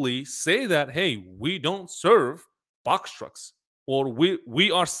boldly say that, hey, we don't serve box trucks, or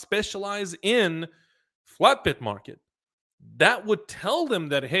we are specialized in flatbed market. That would tell them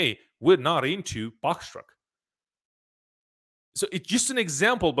that, hey, we're not into box truck. So it's just an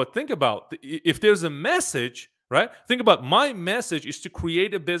example, but think about if there's a message, right? Think about my message is to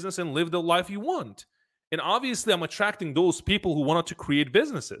create a business and live the life you want. And obviously I'm attracting those people who wanted to create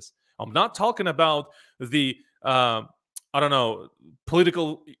businesses. I'm not talking about the, I don't know,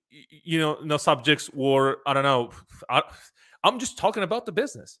 political, subjects, or I don't know. I'm just talking about the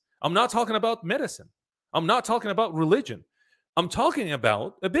business. I'm not talking about medicine. I'm not talking about religion. I'm talking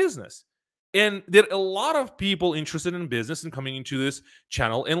about a business. And there are a lot of people interested in business and coming into this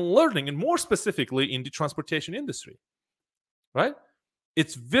channel and learning, and more specifically in the transportation industry, right?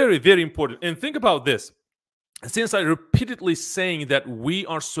 It's very, very important. And think about this. Since I repeatedly saying that we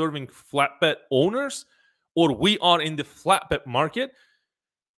are serving flatbed owners, or we are in the flatbed market,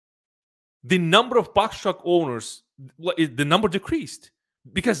 the number of box truck owners, the number decreased,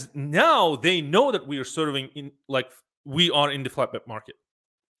 because now they know that we are serving we are in the flatbed market.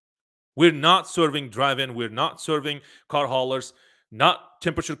 We're not serving drive-in. We're not serving car haulers, not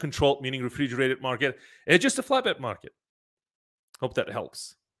temperature controlled, meaning refrigerated market. It's just a flatbed market. Hope that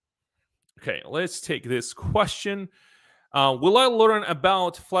helps. Okay, let's take this question. Will I learn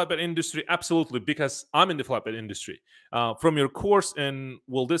about flatbed industry? Absolutely, because I'm in the flatbed industry. From your course, and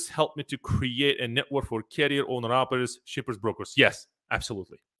will this help me to create a network for carrier, owner-operators, shippers, brokers? Yes,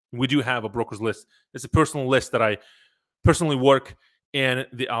 absolutely. We do have a broker's list. It's a personal list that I personally work, and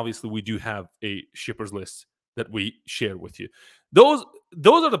obviously we do have a shippers list that we share with you. Those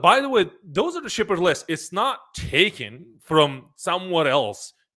are the, by the way, those are the shippers list. It's not taken from somewhere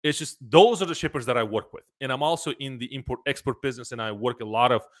else. It's just those are the shippers that I work with, and I'm also in the import export business, and I work a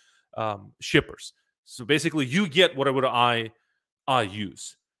lot of shippers. So basically, you get whatever I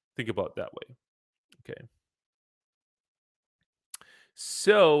use. Think about it that way. Okay.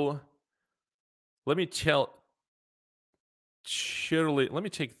 So let me tell Shirley. Let me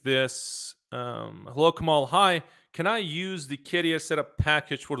take this. Hello, Kamal. Hi. Can I use the carrier setup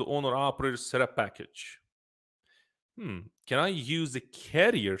package for the owner operator setup package? Can I use the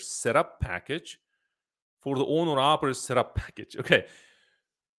carrier setup package for the owner operator setup package? Okay.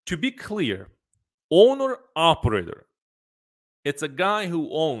 To be clear, owner operator, it's a guy who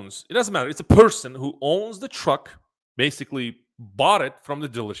owns, it doesn't matter, it's a person who owns the truck, basically bought it from the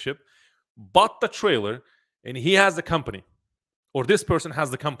dealership, bought the trailer, and he has the company, or this person has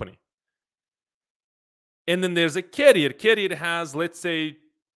the company. And then there's a carrier. Carrier has, let's say,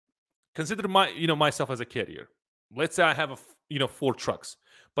 consider myself as a carrier. Let's say I have 4 trucks,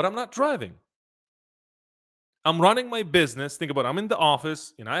 but I'm not driving. I'm running my business. Think about it. I'm in the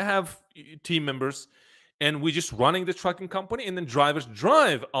office and I have team members, and we're just running the trucking company, and then drivers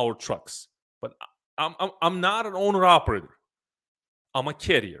drive our trucks. But I'm not an owner operator. I'm a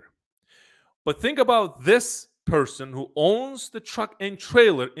carrier. But think about this person who owns the truck and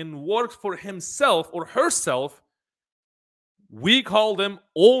trailer and works for himself or herself. We call them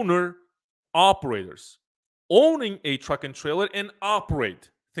owner operators. Owning a truck and trailer and operate.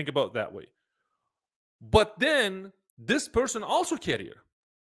 Think about it that way. But then this person also carrier,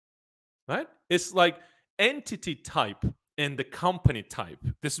 right? It's like entity type and the company type.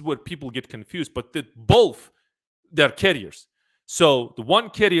 This is where people get confused, but they're carriers. So the one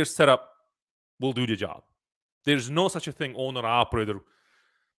carrier setup will do the job. There's no such a thing, owner operator,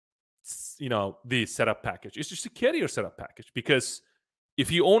 the setup package. It's just a carrier setup package, because if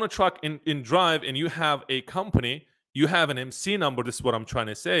you own a truck and drive and you have a company, you have an MC number, this is what I'm trying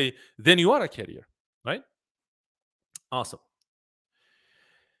to say, then you are a carrier, right? Awesome.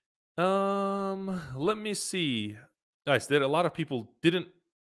 Let me see. Guys, there are a lot of people didn't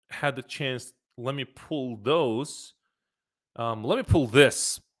have the chance. Let me pull those. Let me pull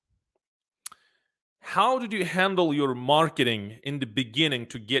this. How did you handle your marketing in the beginning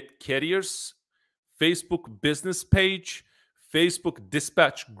to get carriers? Facebook business page, Facebook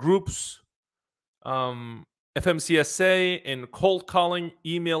dispatch groups, FMCSA, and cold calling,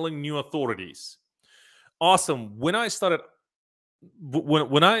 emailing new authorities. Awesome. When I started,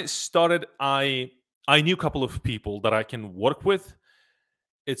 I knew a couple of people that I can work with.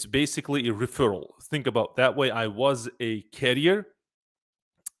 It's basically a referral. Think about that way. I was a carrier.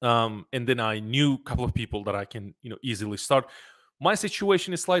 And then I knew a couple of people that I can, easily start. My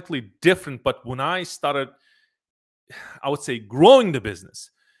situation is slightly different, but when I started, I would say, growing the business,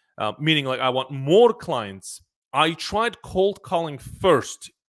 meaning like I want more clients, I tried cold calling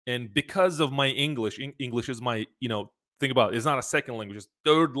first. And because of my English is my, think about it, it's not a second language, it's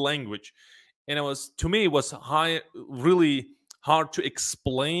third language. And to me, it was really hard to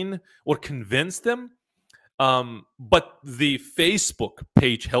explain or convince them. But the Facebook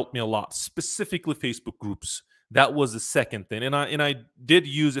page helped me a lot, specifically Facebook groups. That was the second thing. And I did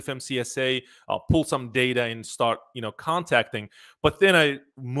use FMCSA, pull some data and start, contacting. But then I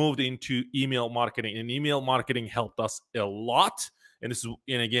moved into email marketing, and email marketing helped us a lot. And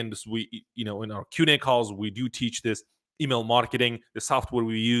we, in our Q&A calls, we do teach this email marketing, the software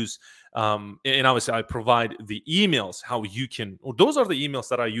we use. And obviously I provide the emails, how you can, or those are the emails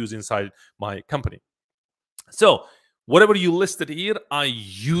that I use inside my company. So whatever you listed here, I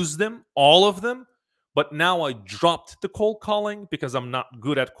use them, all of them. But now I dropped the cold calling because I'm not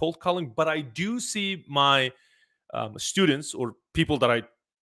good at cold calling. But I do see my students or people that I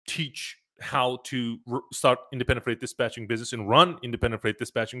teach how to start independent freight dispatching business and run independent freight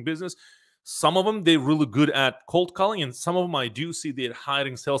dispatching business. Some of them, they're really good at cold calling. And some of them I do see they're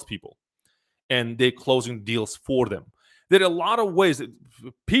hiring salespeople and they're closing deals for them. There are a lot of ways that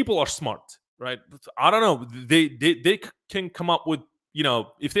people are smart. Right? I don't know. They can come up with,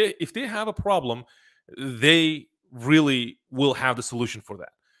 if they have a problem, they really will have the solution for that.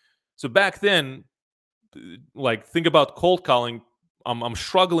 So back then, like, think about cold calling. I'm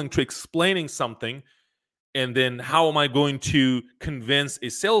struggling to explaining something, and then how am I going to convince a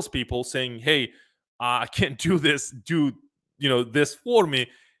salespeople saying, "Hey, I can't do this. Do this for me?"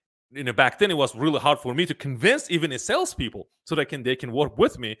 Back then it was really hard for me to convince even a salespeople so they can work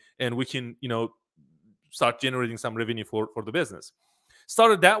with me and we can, start generating some revenue for the business.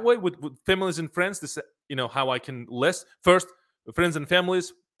 Started that way with families and friends. This, how I can list first friends and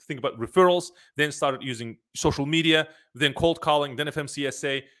families. Think about referrals. Then started using social media. Then cold calling. Then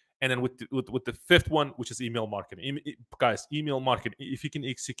FMCSA. And then with the fifth one, which is email marketing. Guys, email marketing. If you can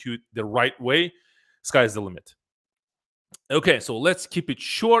execute the right way, sky's the limit. Okay, so let's keep it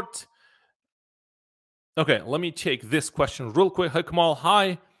short. Okay, let me take this question real quick. Hi, Kamal.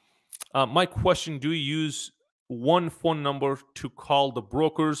 Hi. My question, do you use one phone number to call the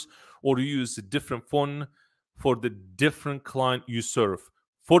brokers, or do you use a different phone for the different client you serve?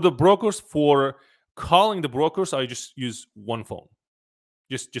 For the brokers, for calling the brokers, I just use one phone.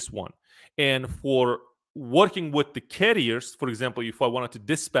 Just one. And for working with the carriers, for example, if I wanted to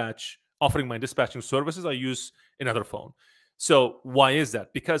dispatch, offering my dispatching services, I use another phone. So why is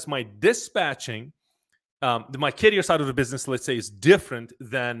that? Because my dispatching, my carrier side of the business, let's say, is different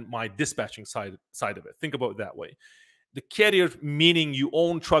than my dispatching side of it. Think about it that way. The carrier, meaning you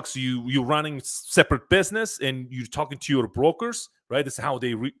own trucks, you're running separate business, and you're talking to your brokers, right? This is how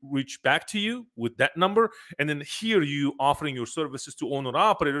they reach back to you with that number. And then here you offering your services to owner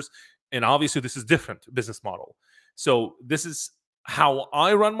operators, and obviously this is different business model. So this is how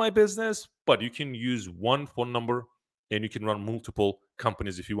I run my business, but you can use one phone number and you can run multiple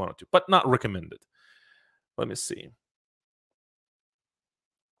companies if you wanted to, but not recommended. Let me see.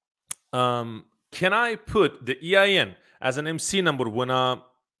 Can I put the EIN as an MC number when I'm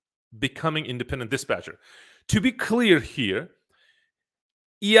becoming independent dispatcher? To be clear here,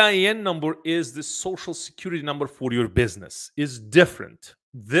 EIN number is the social security number for your business. Is different.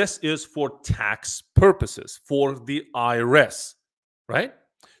 This is for tax purposes for the IRS, right?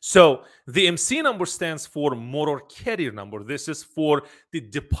 So the MC number stands for motor carrier number. This is for the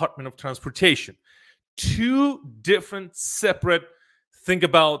Department of Transportation. Two different separate, think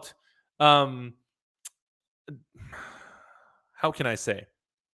about, how can I say?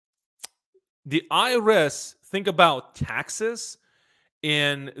 The IRS, think about taxes,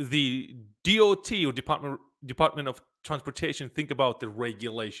 and the DOT, or Department of Transportation, think about the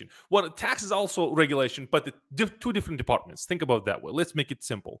regulation. Well, tax is also regulation, but the two different departments. Think about that way. Let's make it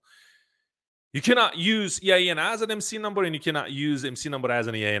simple. You cannot use EIN as an MC number, and you cannot use MC number as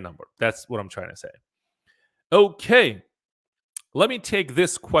an EIN number. That's what I'm trying to say. Okay, let me take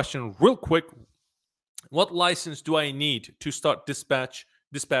this question real quick. What license do I need to start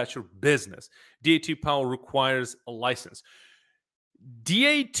dispatcher business? DAT Power requires a license.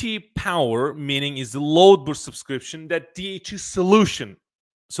 DAT Power, meaning, is the load board subscription that DAT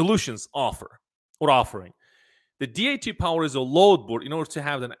Solutions offering. The DAT Power is a load board. In order to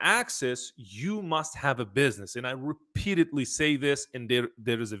have an access, you must have a business. And I repeatedly say this, and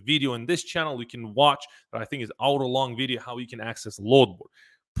there is a video in this channel you can watch that I think is hour-long video, how you can access a load board.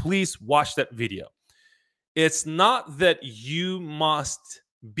 Please watch that video. It's not that you must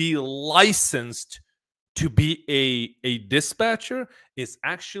be licensed to be a dispatcher. It's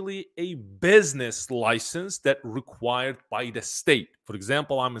actually a business license that required by the state. For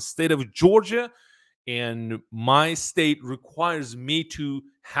example, I'm in the state of Georgia, and my state requires me to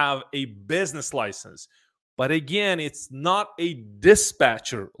have a business license. But again, it's not a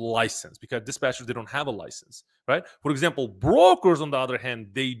dispatcher license, because dispatchers, they don't have a license, right? For example, brokers, on the other hand,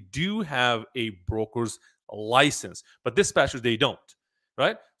 they do have a broker's license, but dispatchers, they don't,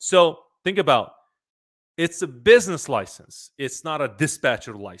 right? So think about, it's a business license. It's not a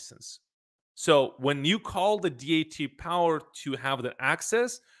dispatcher license. So when you call the DAT Power to have the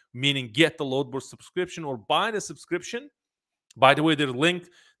access, meaning get the load board subscription or buy the subscription, by the way, there's a link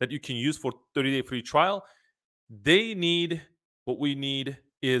that you can use for 30-day free trial. What we need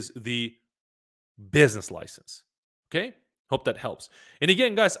is the business license. Okay, hope that helps. And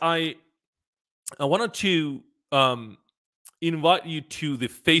again, guys, I wanted to invite you to the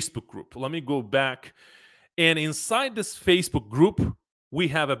Facebook group. Let me go back, and inside this Facebook group, we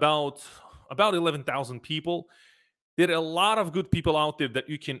have about 11,000 people. There are a lot of good people out there that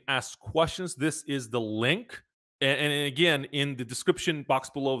you can ask questions. This is the link. And again, in the description box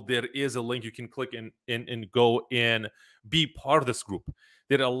below, there is a link you can click and go and be part of this group.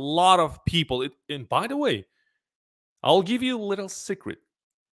 There are a lot of people. And by the way, I'll give you a little secret.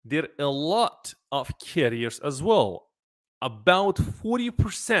 There are a lot of carriers as well. About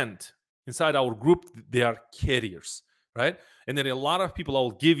 40% inside our group, they are carriers, right? And then a lot of people,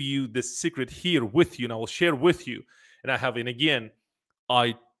 I'll give you this secret here with you, and I will share with you. And again,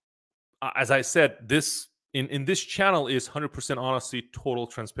 as I said, this in this channel is 100% honesty, total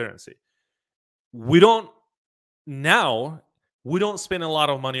transparency. We don't spend a lot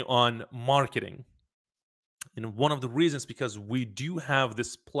of money on marketing. And one of the reasons, because we do have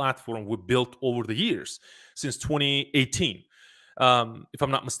this platform we built over the years since 2018. if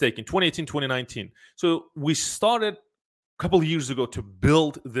I'm not mistaken, 2018, 2019. So we started a couple of years ago to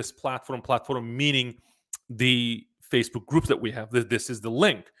build this platform. Platform meaning the Facebook groups that we have. This is the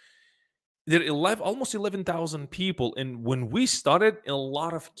link. There are almost 11,000 people, and when we started, a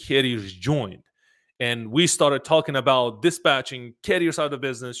lot of carriers joined, and we started talking about dispatching, carriers out of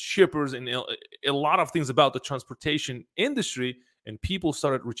business, shippers, and a lot of things about the transportation industry. And people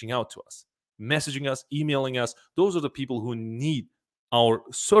started reaching out to us, messaging us, emailing us. Those are the people who need our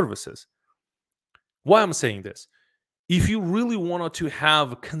services. Why I'm saying this? If you really wanted to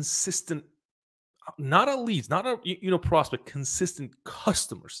have consistent, not a leads, not a prospect, consistent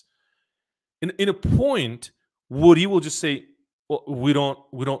customers, in a point where you will just say, well, we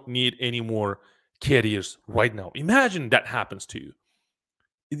don't need any more carriers right now. Imagine that happens to you.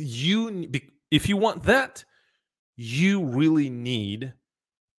 If you want that, you really need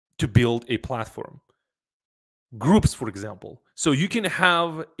to build a platform. Groups, for example. So you can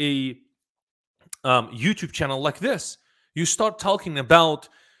have a YouTube channel like this. You start talking about,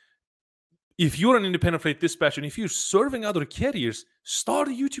 if you're an independent freight dispatcher and if you're serving other carriers, start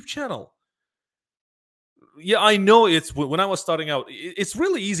a YouTube channel. Yeah, I know it's when I was starting out, it's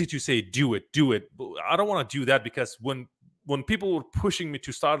really easy to say, do it. But I don't want to do that because when people were pushing me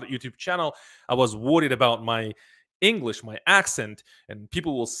to start a YouTube channel, I was worried about my English, my accent, and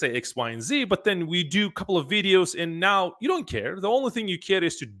people will say X, Y, and Z. But then we do a couple of videos, and now you don't care. The only thing you care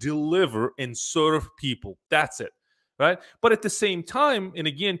is to deliver and serve people. That's it, right? But at the same time, and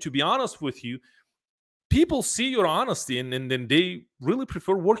again, to be honest with you, people see your honesty, and then they really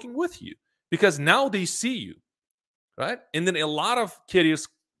prefer working with you, because now they see you, right? And then a lot of carriers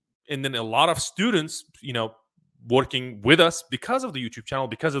and then a lot of students, working with us because of the YouTube channel,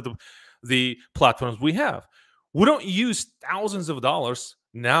 because of the platforms we have. We don't use thousands of dollars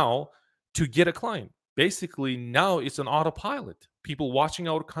now to get a client. Basically, now it's an autopilot. People watching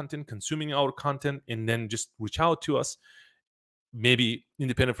our content, consuming our content, and then just reach out to us. Maybe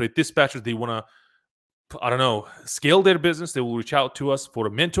independent freight dispatchers, they want to, I don't know, scale their business, they will reach out to us for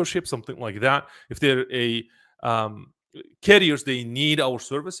a mentorship, something like that. If they're a carriers, they need our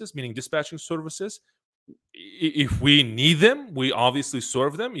services, meaning dispatching services. If we need them, we obviously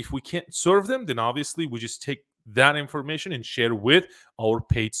serve them. If we can't serve them, then obviously we just take that information and share with our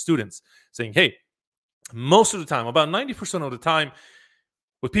paid students, saying, hey, most of the time, about 90% of the time,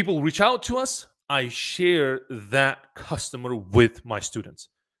 when people reach out to us, I share that customer with my students.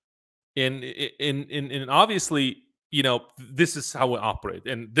 And obviously, this is how we operate,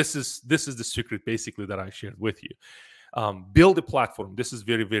 and this is the secret basically that I shared with you. Build a platform. This is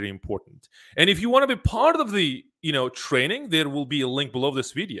very, very important. And if you want to be part of the training, there will be a link below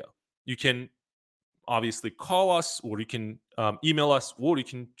this video. You can obviously call us, or you can email us, or you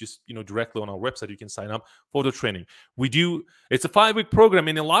can just directly on our website you can sign up for the training. It's a 5-week program,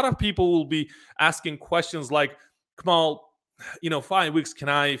 and a lot of people will be asking questions like, Kamal, 5 weeks, can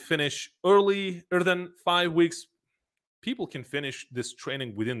I finish earlier than 5 weeks? People can finish this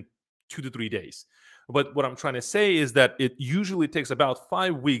training within 2 to 3 days. But what I'm trying to say is that it usually takes about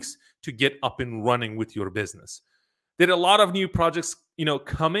 5 weeks to get up and running with your business. There are a lot of new projects,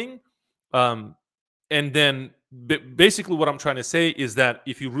 coming. And then basically what I'm trying to say is that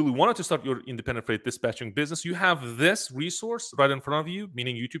if you really wanted to start your independent freight dispatching business, you have this resource right in front of you,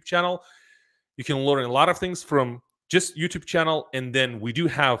 meaning YouTube channel. You can learn a lot of things from just YouTube channel. And then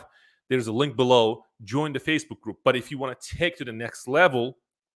there's a link below, join the Facebook group. But if you want to take to the next level,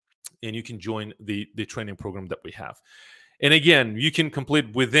 and you can join the training program that we have. And again, you can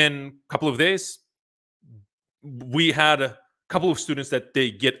complete within a couple of days. We had a couple of students that they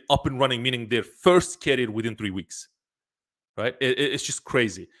get up and running, meaning their first carrier within 3 weeks, right? It's just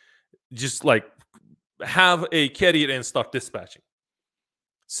crazy. Just like have a carrier and start dispatching.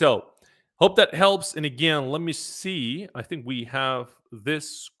 So hope that helps. And again, let me see. I think we have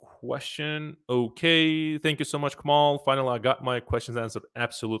this question. Okay. Thank you so much, Kamal. Finally, I got my questions answered.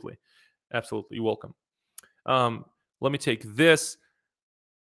 Absolutely. Absolutely. You're welcome. Let me take this.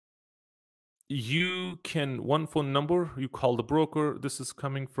 You can, one phone number, you call the broker. This is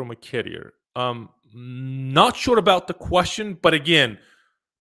coming from a carrier. Not sure about the question, but again,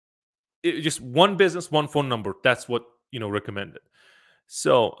 just one business, one phone number. That's what, recommended.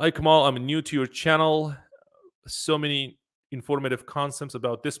 So, hi, Kamal. I'm new to your channel. So many informative concepts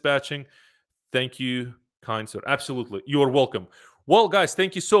about dispatching. Thank you, kind sir. Absolutely. You are welcome. Well, guys,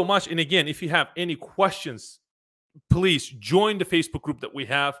 thank you so much. And again, if you have any questions, please join the Facebook group that we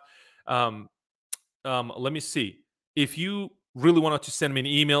have. Let me see. If you really wanted to send me an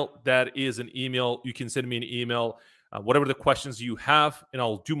email, that is an email. You can send me an email, whatever the questions you have, and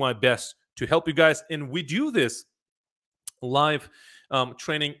I'll do my best to help you guys. And we do this live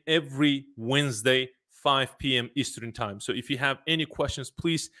training every Wednesday, 5 p.m. Eastern time. So if you have any questions,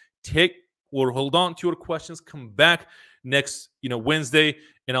 please take or hold on to your questions. Come back next, Wednesday,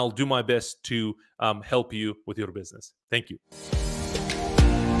 and I'll do my best to help you with your business. Thank you.